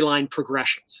storyline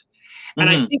progressions. And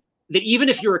I think that even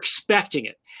if you're expecting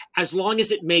it, as long as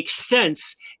it makes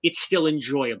sense, it's still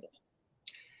enjoyable.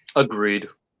 Agreed.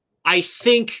 I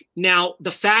think now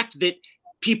the fact that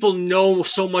people know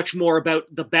so much more about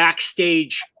the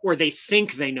backstage, or they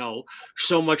think they know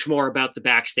so much more about the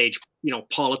backstage, you know,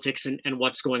 politics and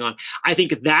what's going on. I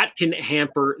think that can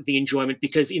hamper the enjoyment,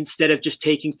 because instead of just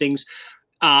taking things,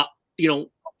 you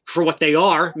know, for what they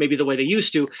are, maybe the way they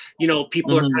used to, you know,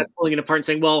 people are kind of pulling it apart and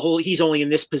saying, well, he's only in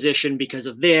this position because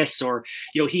of this, or,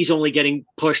 you know, he's only getting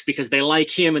pushed because they like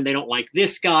him and they don't like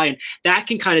this guy. And that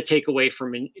can kind of take away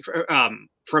from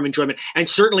enjoyment. And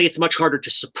certainly it's much harder to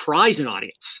surprise an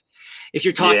audience. If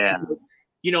you're talking,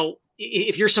 you know,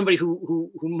 if you're somebody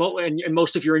who and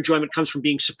most of your enjoyment comes from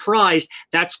being surprised,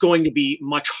 that's going to be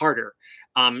much harder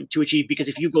to achieve, because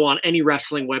if you go on any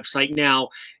wrestling website now,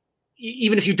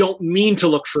 even if you don't mean to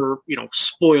look for, you know,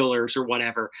 spoilers or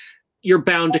whatever, you're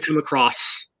bound to come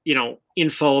across, you know,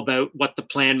 info about what the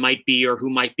plan might be or who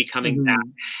might be coming back.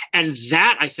 And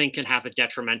that, I think, can have a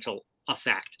detrimental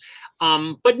effect.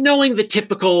 But knowing the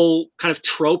typical kind of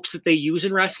tropes that they use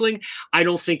in wrestling, I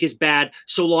don't think is bad,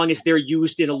 so long as they're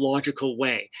used in a logical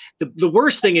way. The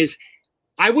worst thing is,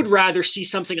 I would rather see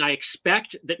something I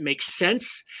expect that makes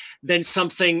sense than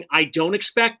something I don't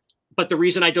expect. But the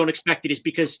reason I don't expect it is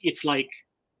because it's like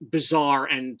bizarre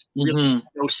and really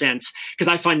no sense, because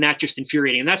I find that just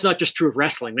infuriating. And that's not just true of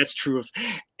wrestling. That's true of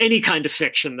any kind of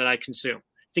fiction that I consume.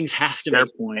 Things have to Fair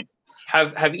make point.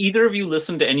 Have either of you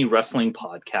listened to any wrestling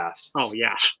podcasts? Oh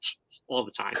yeah, all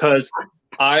the time.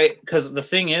 Because the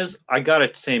thing is, I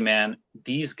gotta say, man,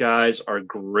 these guys are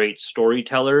great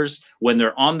storytellers when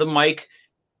they're on the mic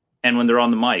and when they're on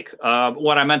the mic.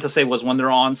 What I meant to say was when they're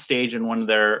on stage and when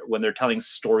they're telling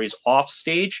stories off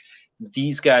stage,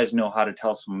 these guys know how to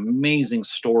tell some amazing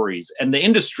stories. And the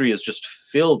industry is just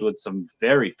filled with some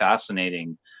very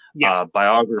fascinating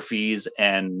biographies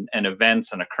and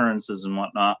events and occurrences and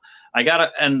whatnot.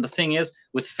 And the thing is,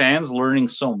 with fans learning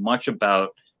so much about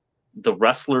the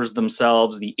wrestlers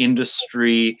themselves, the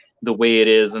industry, the way it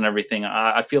is and everything,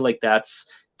 I feel like that's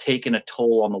taken a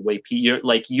toll on the way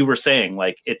like you were saying,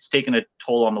 like it's taken a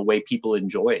toll on the way people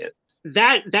enjoy it.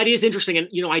 That is interesting. And,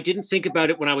 you know, I didn't think about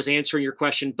it when I was answering your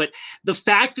question, but the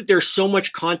fact that there's so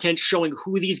much content showing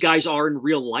who these guys are in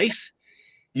real life.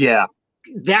 Yeah.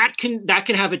 That can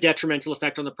have a detrimental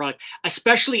effect on the product,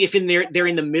 especially if they're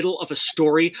in the middle of a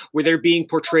story where they're being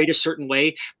portrayed a certain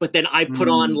way, but then I put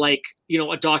on, like, you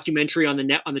know, a documentary on the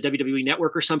WWE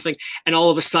Network or something, and all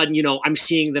of a sudden, you know, I'm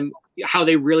seeing them how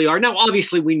they really are. Now,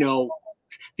 obviously, we know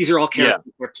these are all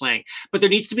characters we're playing, but there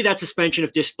needs to be that suspension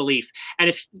of disbelief. And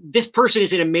if this person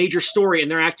is in a major story and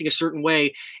they're acting a certain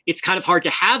way, it's kind of hard to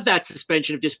have that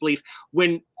suspension of disbelief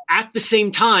when at the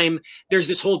same time there's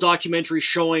this whole documentary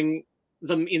showing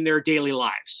them in their daily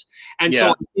lives. And so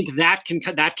I think that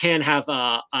can have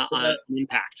an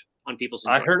impact on people's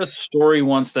enjoyment. I heard a story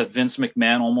once that Vince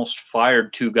McMahon almost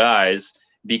fired two guys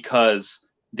because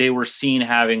they were seen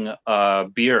having a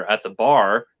beer at the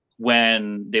bar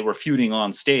when they were feuding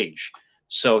on stage.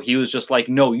 So he was just like,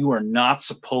 no, you are not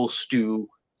supposed to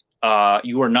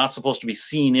be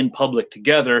seen in public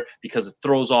together because it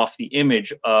throws off the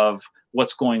image of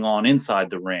what's going on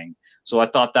inside the ring. So I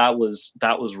thought that was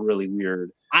really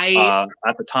weird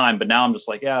at the time, but now I'm just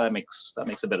like, yeah, that makes a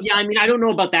bit of sense. Yeah, I mean, I don't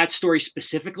know about that story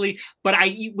specifically, but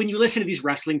when you listen to these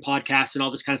wrestling podcasts and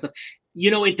all this kind of stuff, you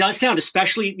know, it does sound,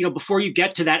 especially, you know, before you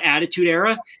get to that Attitude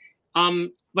Era,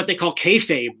 what they call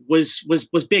kayfabe was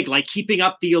big, like keeping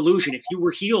up the illusion. If you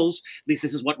were heels, at least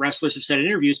this is what wrestlers have said in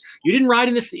interviews, you didn't ride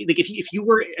in this. Like if you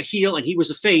were a heel and he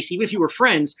was a face, even if you were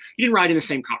friends, you didn't ride in the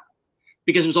same car,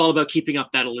 because it was all about keeping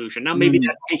up that illusion. Now, maybe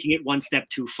that's taking it one step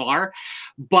too far,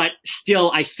 but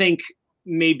still, I think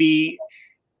maybe,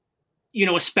 you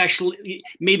know, especially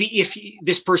maybe if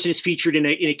this person is featured in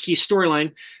a key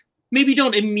storyline, maybe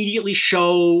don't immediately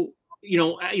show,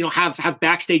 have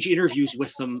backstage interviews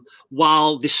with them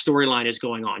while this storyline is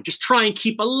going on. Just try and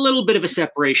keep a little bit of a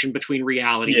separation between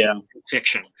reality and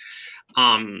fiction.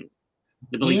 In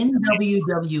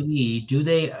WWE, do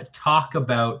they talk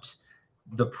about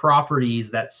the properties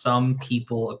that some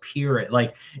people appear at,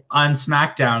 like on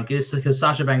SmackDown, because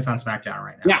Sasha Banks on SmackDown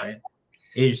right now, right?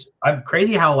 I'm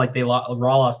crazy how like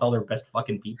Raw lost all their best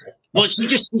fucking people. Well,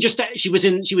 she was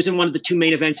in one of the two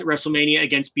main events at WrestleMania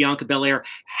against Bianca Belair.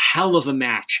 Hell of a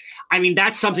match. I mean,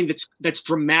 that's something that's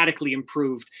dramatically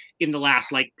improved in the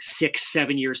last like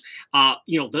 6-7 years.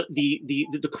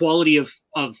 The quality of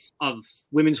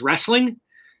women's wrestling.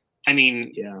 I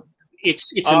mean, Yeah,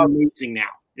 it's amazing now.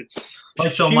 It's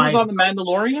Like, she was on The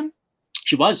Mandalorian?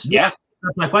 she was, yeah.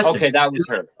 That's my question. Okay, that was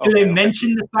her. Do they Okay.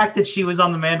 mention the fact that she was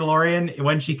on The Mandalorian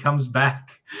when she comes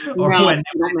back? Or No, when they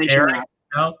don't mention that.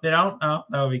 No, they don't? Oh,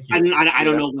 that would be cute. I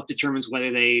don't know what determines whether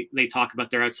they talk about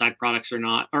their outside products or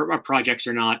not, or projects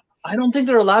or not. I don't think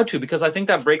they're allowed to, because I think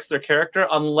that breaks their character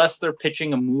unless they're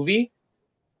pitching a movie.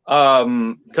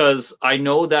 Because I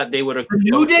know that they would have.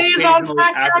 New Day is on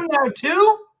SmackDown now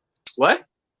too? What?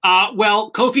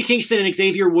 Well, Kofi Kingston and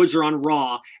Xavier Woods are on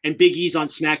Raw, and Big E's on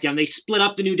SmackDown. They split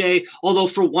up the New Day. Although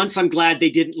for once, I'm glad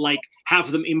they didn't like have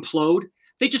them implode.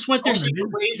 They just went their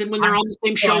separate ways, and when they're on the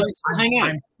same show, they still hang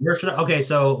out. Where should okay,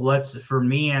 so let's, for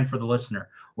me and for the listener,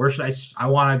 where should I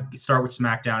want to start with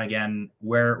SmackDown again.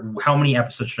 How many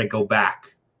episodes should I go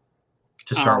back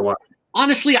to start watching?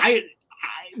 Honestly,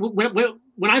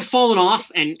 when I've fallen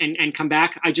off and come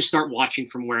back, I just start watching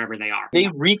from wherever they are. They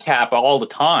recap all the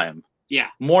time. Yeah.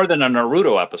 More than a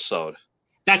Naruto episode.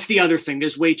 That's the other thing.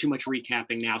 There's way too much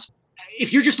recapping now.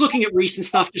 If you're just looking at recent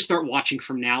stuff, just start watching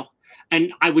from now.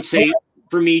 And I would say,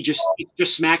 for me, it's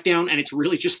just SmackDown, and it's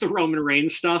really just the Roman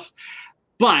Reigns stuff.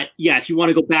 But yeah, if you want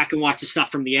to go back and watch the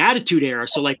stuff from the Attitude Era,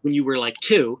 so like when you were like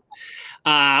 2,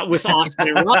 with Austin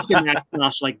and Rock and that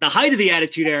stuff, like the height of the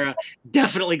Attitude Era,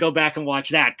 definitely go back and watch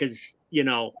that, because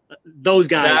those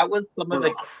guys. That was some of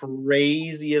the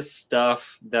craziest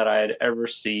stuff that I had ever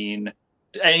seen,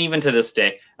 and even to this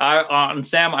day. On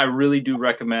Sam, I really do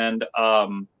recommend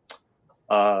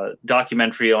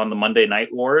documentary on the Monday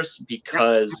Night Wars,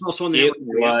 because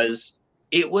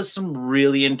it was some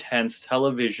really intense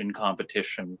television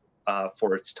competition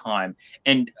for its time.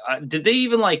 And did they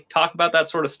even like talk about that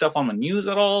sort of stuff on the news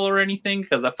at all or anything?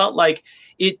 Because I felt like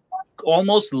it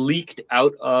almost leaked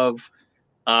out of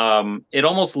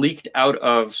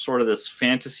sort of this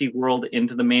fantasy world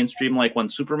into the mainstream, like when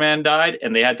Superman died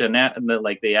and they had to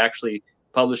they actually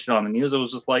published it on the news. It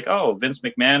was just like, oh, Vince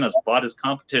McMahon has bought his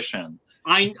competition.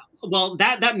 Well,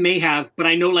 that may have, but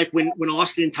I know like when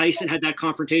Austin and Tyson had that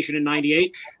confrontation in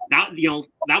 '98,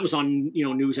 that was on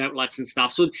news outlets and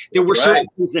stuff. So there were certain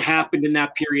things that happened in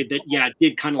that period that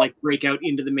did kind of like break out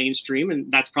into the mainstream,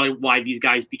 and that's probably why these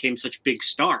guys became such big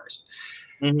stars.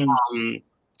 Mm-hmm.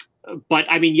 But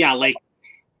I mean, like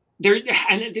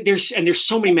there's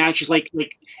so many matches. Like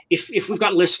if we've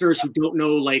got listeners who don't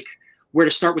know like where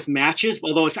to start with matches,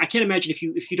 although I can't imagine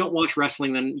if you don't watch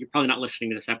wrestling, then you're probably not listening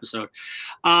to this episode.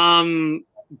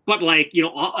 But like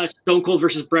Stone Cold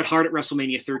versus Bret Hart at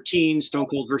WrestleMania 13, Stone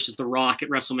Cold versus The Rock at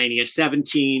WrestleMania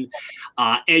 17,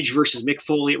 Edge versus Mick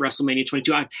Foley at WrestleMania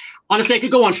 22. Honestly, I could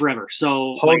go on forever.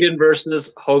 So Hogan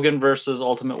versus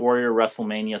Ultimate Warrior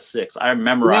WrestleMania 6. I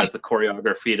memorized the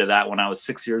choreography to that when I was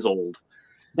 6 years old.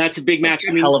 That's a big match.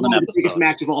 I mean, one of the biggest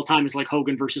match of all time is like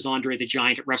Hogan versus Andre the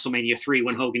Giant at WrestleMania 3,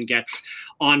 when Hogan gets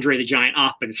Andre the Giant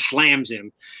up and slams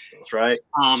him. That's right.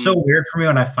 So weird for me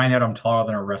when I find out I'm taller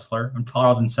than a wrestler. I'm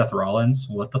taller than Seth Rollins.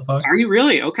 What the fuck? Are you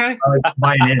really? Okay.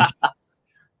 By an inch.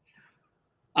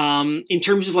 In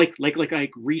terms of like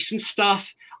recent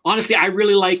stuff, honestly, I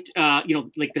really liked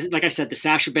like I said, the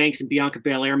Sasha Banks and Bianca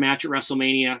Belair match at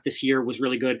WrestleMania this year was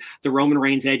really good. The Roman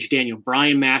Reigns Edge Daniel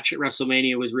Bryan match at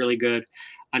WrestleMania was really good.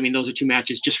 I mean, those are two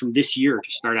matches just from this year to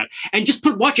start out. And just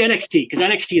watch NXT, because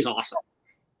NXT is awesome.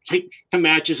 Like the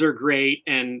matches are great,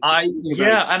 and I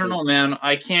don't know, man.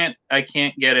 I can't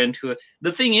get into it.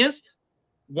 The thing is,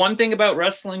 one thing about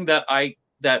wrestling that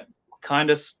kind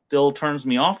of still turns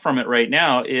me off from it right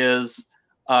now is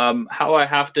how I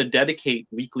have to dedicate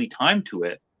weekly time to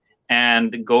it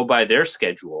and go by their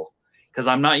schedule, because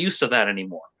I'm not used to that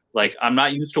anymore. Like, I'm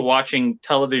not used to watching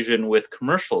television with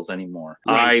commercials anymore.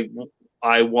 Right.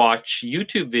 I watch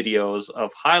YouTube videos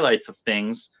of highlights of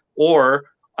things, or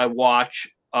I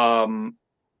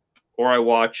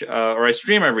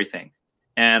stream everything,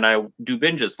 and I do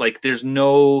binges. Like, there's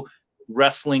no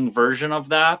wrestling version of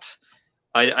that.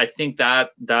 I think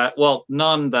that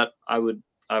none that I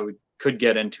could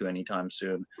get into anytime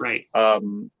soon. Right.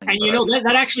 And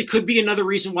that actually could be another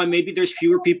reason why maybe there's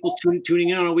fewer people tuning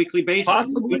in on a weekly basis.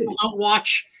 Possibly. People don't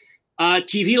watch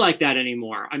TV like that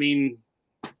anymore. I mean,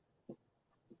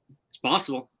 it's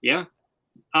possible. Yeah.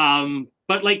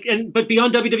 But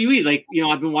beyond WWE, like,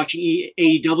 I've been watching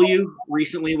AEW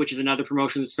recently, which is another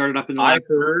promotion that started up in the. I've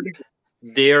heard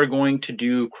they are going to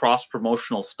do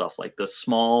cross-promotional stuff, like the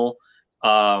small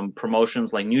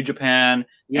promotions like New Japan,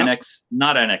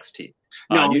 not NXT,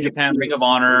 No, New Japan, Ring of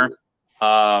Honor,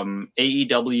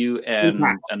 AEW, and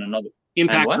another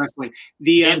Impact and Wrestling.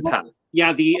 The Impact.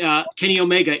 Kenny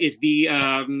Omega is the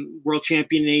world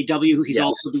champion in AEW. He's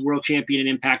also the world champion in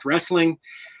Impact Wrestling.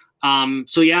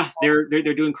 So yeah, they're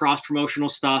doing cross promotional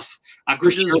stuff.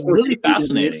 Which is really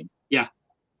fascinating. Yeah.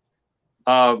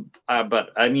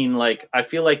 But I mean, like, I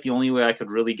feel like the only way I could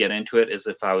really get into it is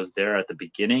if I was there at the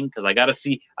beginning, because I got to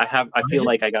see. I feel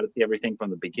like I got to see everything from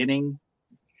the beginning.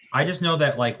 I just know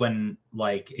that whenever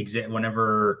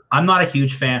I'm not a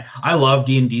huge fan, I love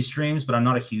D&D streams, but I'm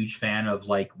not a huge fan of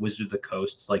like Wizard of the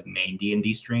Coast's like main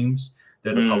D&D streams.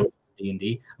 They're the public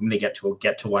D&D. I'm going to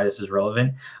get to why this is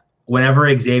relevant.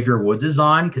 Whenever Xavier Woods is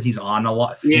on, because he's on a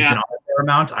lot, he's been on a fair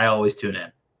amount, I always tune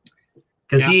in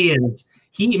because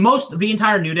the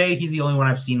entire New Day, he's the only one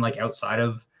I've seen like outside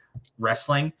of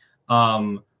wrestling.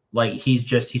 Like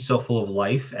he's so full of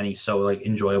life and he's so like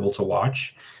enjoyable to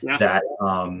watch that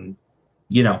I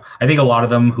think a lot of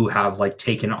them who have like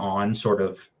taken on sort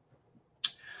of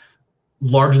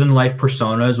larger than life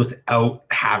personas without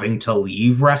having to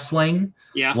leave wrestling.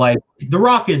 Yeah. Like The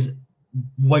Rock is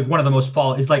like one of the most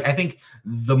I think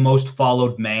the most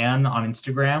followed man on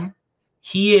Instagram.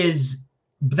 He is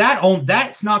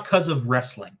that's not because of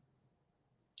wrestling.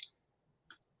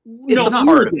 It's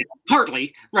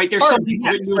partly, right? There's some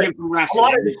people that knew him from wrestling. A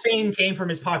lot of his fame came from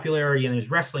his popularity and his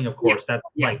wrestling, of course.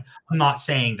 Like, I'm not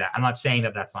saying that. I'm not saying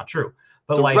that that's not true.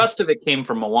 But the rest of it came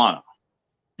from Moana.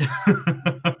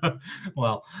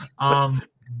 Well,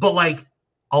 but like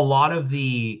a lot of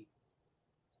the,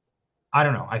 I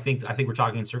don't know. I think we're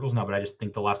talking in circles now, but I just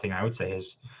think the last thing I would say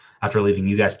is, after leaving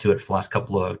you guys to it for the last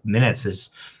couple of minutes,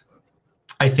 is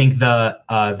I think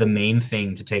the main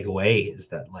thing to take away is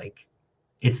that like,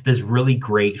 it's this really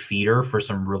great feeder for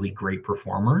some really great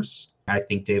performers. I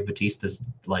think Dave Bautista's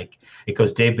like, it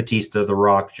goes Dave Bautista, The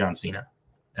Rock, John Cena,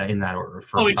 in that order.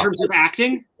 In terms of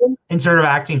acting? In sort of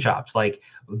acting chops. Like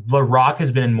The Rock has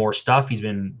been in more stuff. He's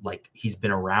been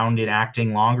around in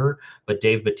acting longer, but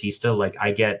Dave Bautista, like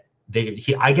I could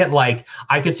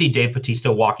see Dave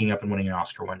Bautista walking up and winning an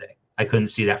Oscar one day. I couldn't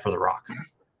see that for The Rock.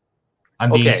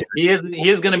 He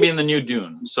is going to be in the new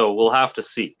Dune, so we'll have to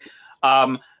see.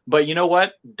 But you know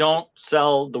what? Don't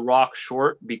sell The Rock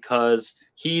short, because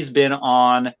he's been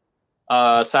on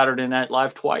Saturday Night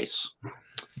Live twice.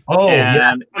 Oh,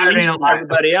 and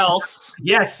everybody else.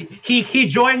 Yes, he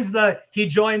joins the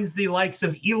likes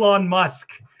of Elon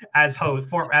Musk as host.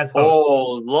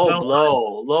 Oh,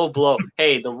 low blow.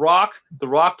 Hey, The Rock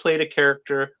played a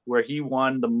character where he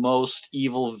won the most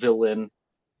evil supervillain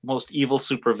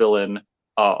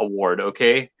award.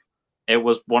 Okay. It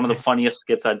was one of the funniest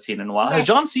skits I'd seen in a while. Has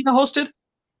John Cena hosted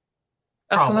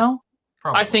SNL?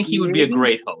 Probably. I think he would be a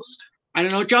great host. I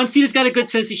don't know. John Cena's got a good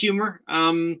sense of humor.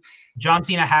 John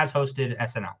Cena has hosted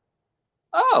SNL.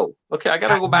 Oh, okay. I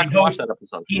gotta go back and watch that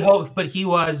episode. He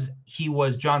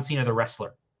was John Cena the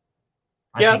wrestler.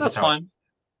 That's fine.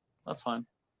 That's fine.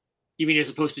 You mean as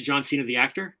opposed to John Cena the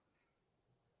actor?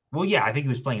 Well, yeah, I think he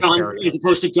was playing as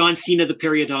opposed to John Cena the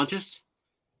periodontist.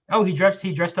 Oh, he dressed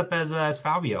up as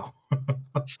Fabio.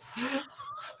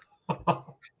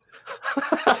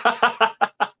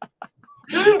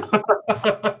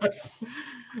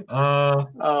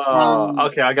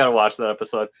 Okay, I gotta watch that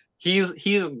episode.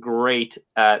 He's great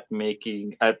at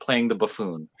playing the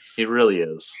buffoon. He really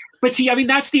is. But see, I mean,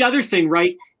 that's the other thing,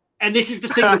 right? And this is the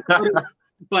thing.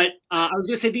 But I was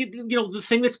going to say, the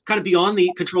thing that's kind of beyond the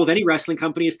control of any wrestling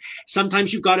company is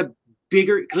sometimes you've got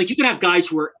you can have guys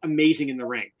who are amazing in the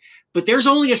ring, but there's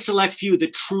only a select few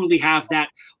that truly have that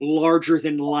larger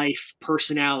than life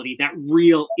personality, that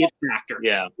real it factor.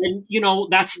 Yeah. And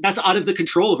that's out of the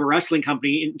control of a wrestling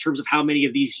company in terms of how many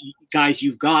of these guys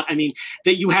you've got. I mean,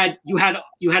 that you had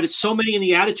so many in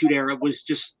the Attitude Era was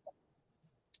just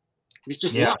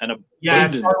luck.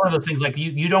 It's one of those things like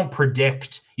you don't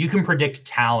predict. You can predict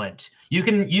talent. You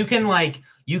can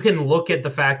look at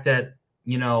the fact that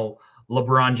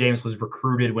LeBron James was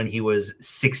recruited when he was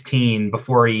 16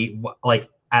 before he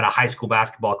at a high school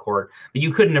basketball court, but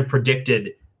you couldn't have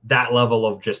predicted that level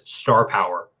of just star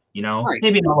power. Right.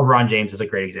 Maybe not LeBron James is a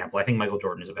great example. I think Michael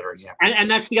Jordan is a better example.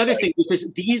 And that's the other thing, because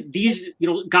these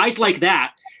guys like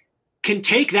that can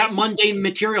take that mundane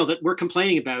material that we're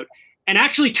complaining about and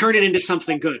actually turn it into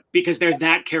something good, because they're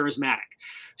that charismatic.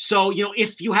 So,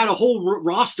 if you had a whole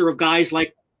roster of guys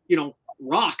like,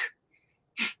 Rock,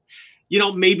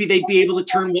 maybe they'd be able to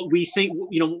turn what we think,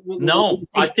 No,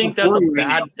 I think that's a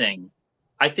bad thing.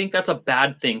 I think that's a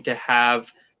bad thing to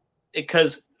have,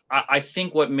 because I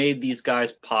think what made these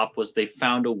guys pop was they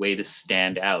found a way to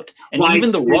stand out. And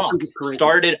even The Rock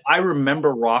started, I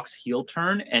remember Rock's heel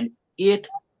turn, and it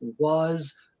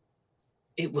was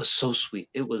it was so sweet.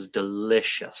 It was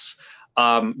delicious.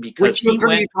 Which Because he heel turn are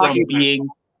went you from talking about? being,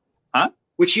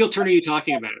 Which heel turn are you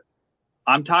talking about?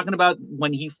 I'm talking about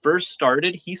when he first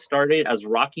started, he started as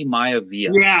Rocky Maivia.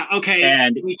 Yeah, okay.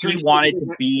 And He he turned wanted into-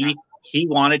 to be,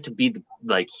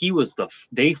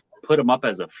 they put him up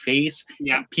as a face.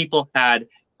 Yeah. And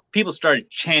people started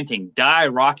chanting, "Die,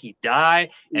 Rocky, die."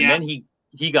 And then he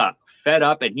got fed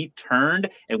up and he turned.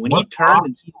 And when he turned,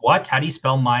 and what? How do you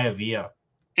spell Maivia?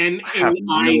 I have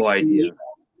no idea.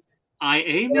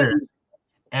 IA?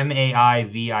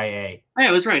 Maivia. Oh, yeah,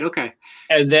 I was right. Okay.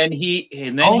 And then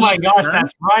oh my gosh, turned.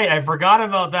 that's right. I forgot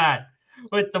about that.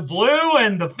 With the blue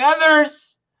and the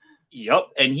feathers. Yep.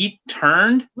 And he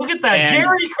turned. Look at that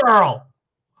Jerry curl.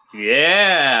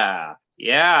 Yeah.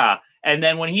 Yeah. And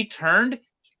then when he turned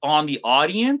on the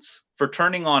audience for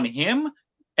turning on him,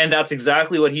 and that's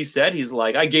exactly what he said. He's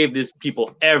like, I gave these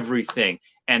people everything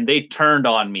and they turned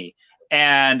on me.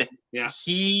 And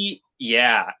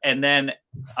and then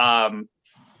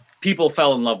people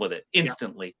fell in love with it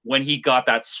instantly when he got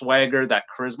that swagger, that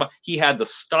charisma. He had the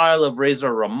style of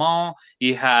Razor Ramon.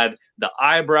 He had the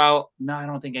eyebrow. No, I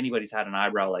don't think anybody's had an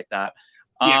eyebrow like that.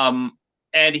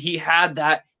 And he had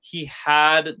that. He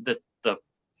had the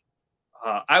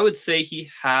I would say he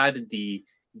had the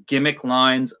gimmick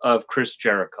lines of Chris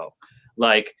Jericho.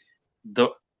 Like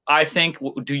I think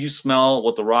 "Do You Smell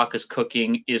What the Rock is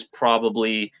Cooking" is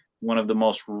probably one of the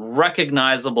most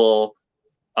recognizable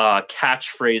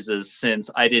catchphrases since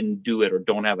 "I didn't do it" or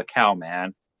 "Don't have a cow,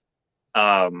 man."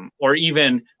 Or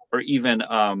even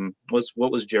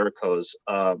what was Jericho's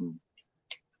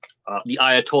the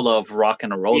Ayatollah of Rock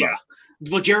and Rolla. Yeah.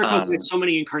 Well, Jericho's had so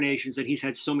many incarnations that he's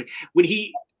had so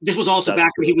many. This was also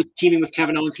back when he was teaming with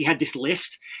Kevin Owens. He had this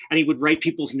list, and he would write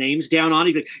people's names down on it.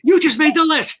 He'd be like, "You just made the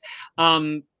list."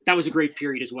 That was a great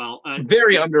period as well.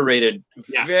 Very underrated.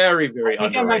 Yeah. Very, very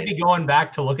underrated. I might be going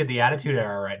back to look at the Attitude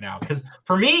Era right now. Because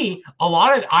for me,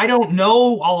 I don't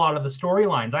know a lot of the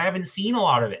storylines. I haven't seen a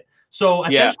lot of it. So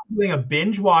essentially doing a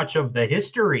binge watch of the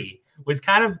history was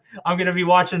kind of, I'm going to be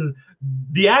watching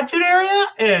the Attitude Era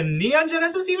and Neon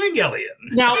Genesis Evangelion.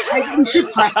 Now, we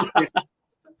should practice this.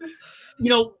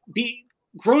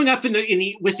 Growing up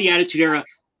with the Attitude Era,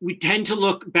 we tend to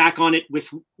look back on it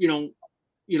with,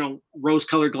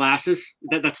 rose-colored glasses.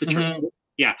 That's the term. Mm-hmm.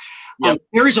 Yeah.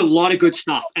 There is a lot of good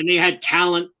stuff, and they had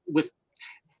talent with,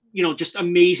 just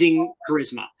amazing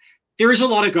charisma. There is a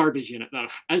lot of garbage in it, though,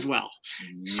 as well.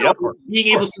 So being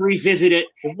able to revisit it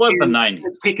was the 90s.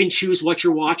 Pick and choose what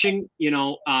you're watching,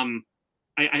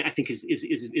 I think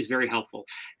is very helpful.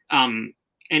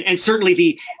 And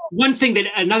certainly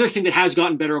another thing that has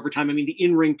gotten better over time. I mean, the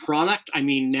in-ring product,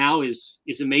 now is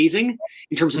amazing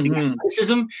in terms of the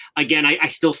athleticism. Again, I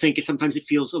still think sometimes it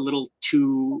feels a little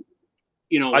too,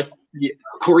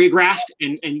 choreographed,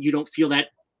 and you don't feel that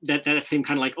same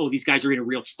kind of like, oh, these guys are in a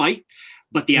real fight,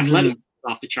 but the athleticism is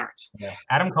off the charts. Yeah.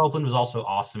 Adam Copeland was also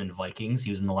awesome in Vikings.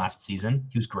 He was in the last season.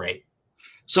 He was great.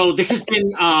 So this has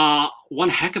been one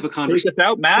heck of a conversation. Take us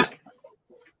out, Matt.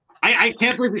 I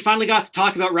can't believe we finally got to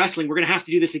talk about wrestling. We're going to have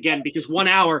to do this again because 1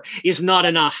 hour is not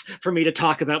enough for me to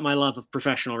talk about my love of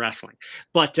professional wrestling.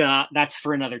 But that's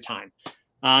for another time.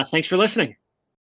 Thanks for listening.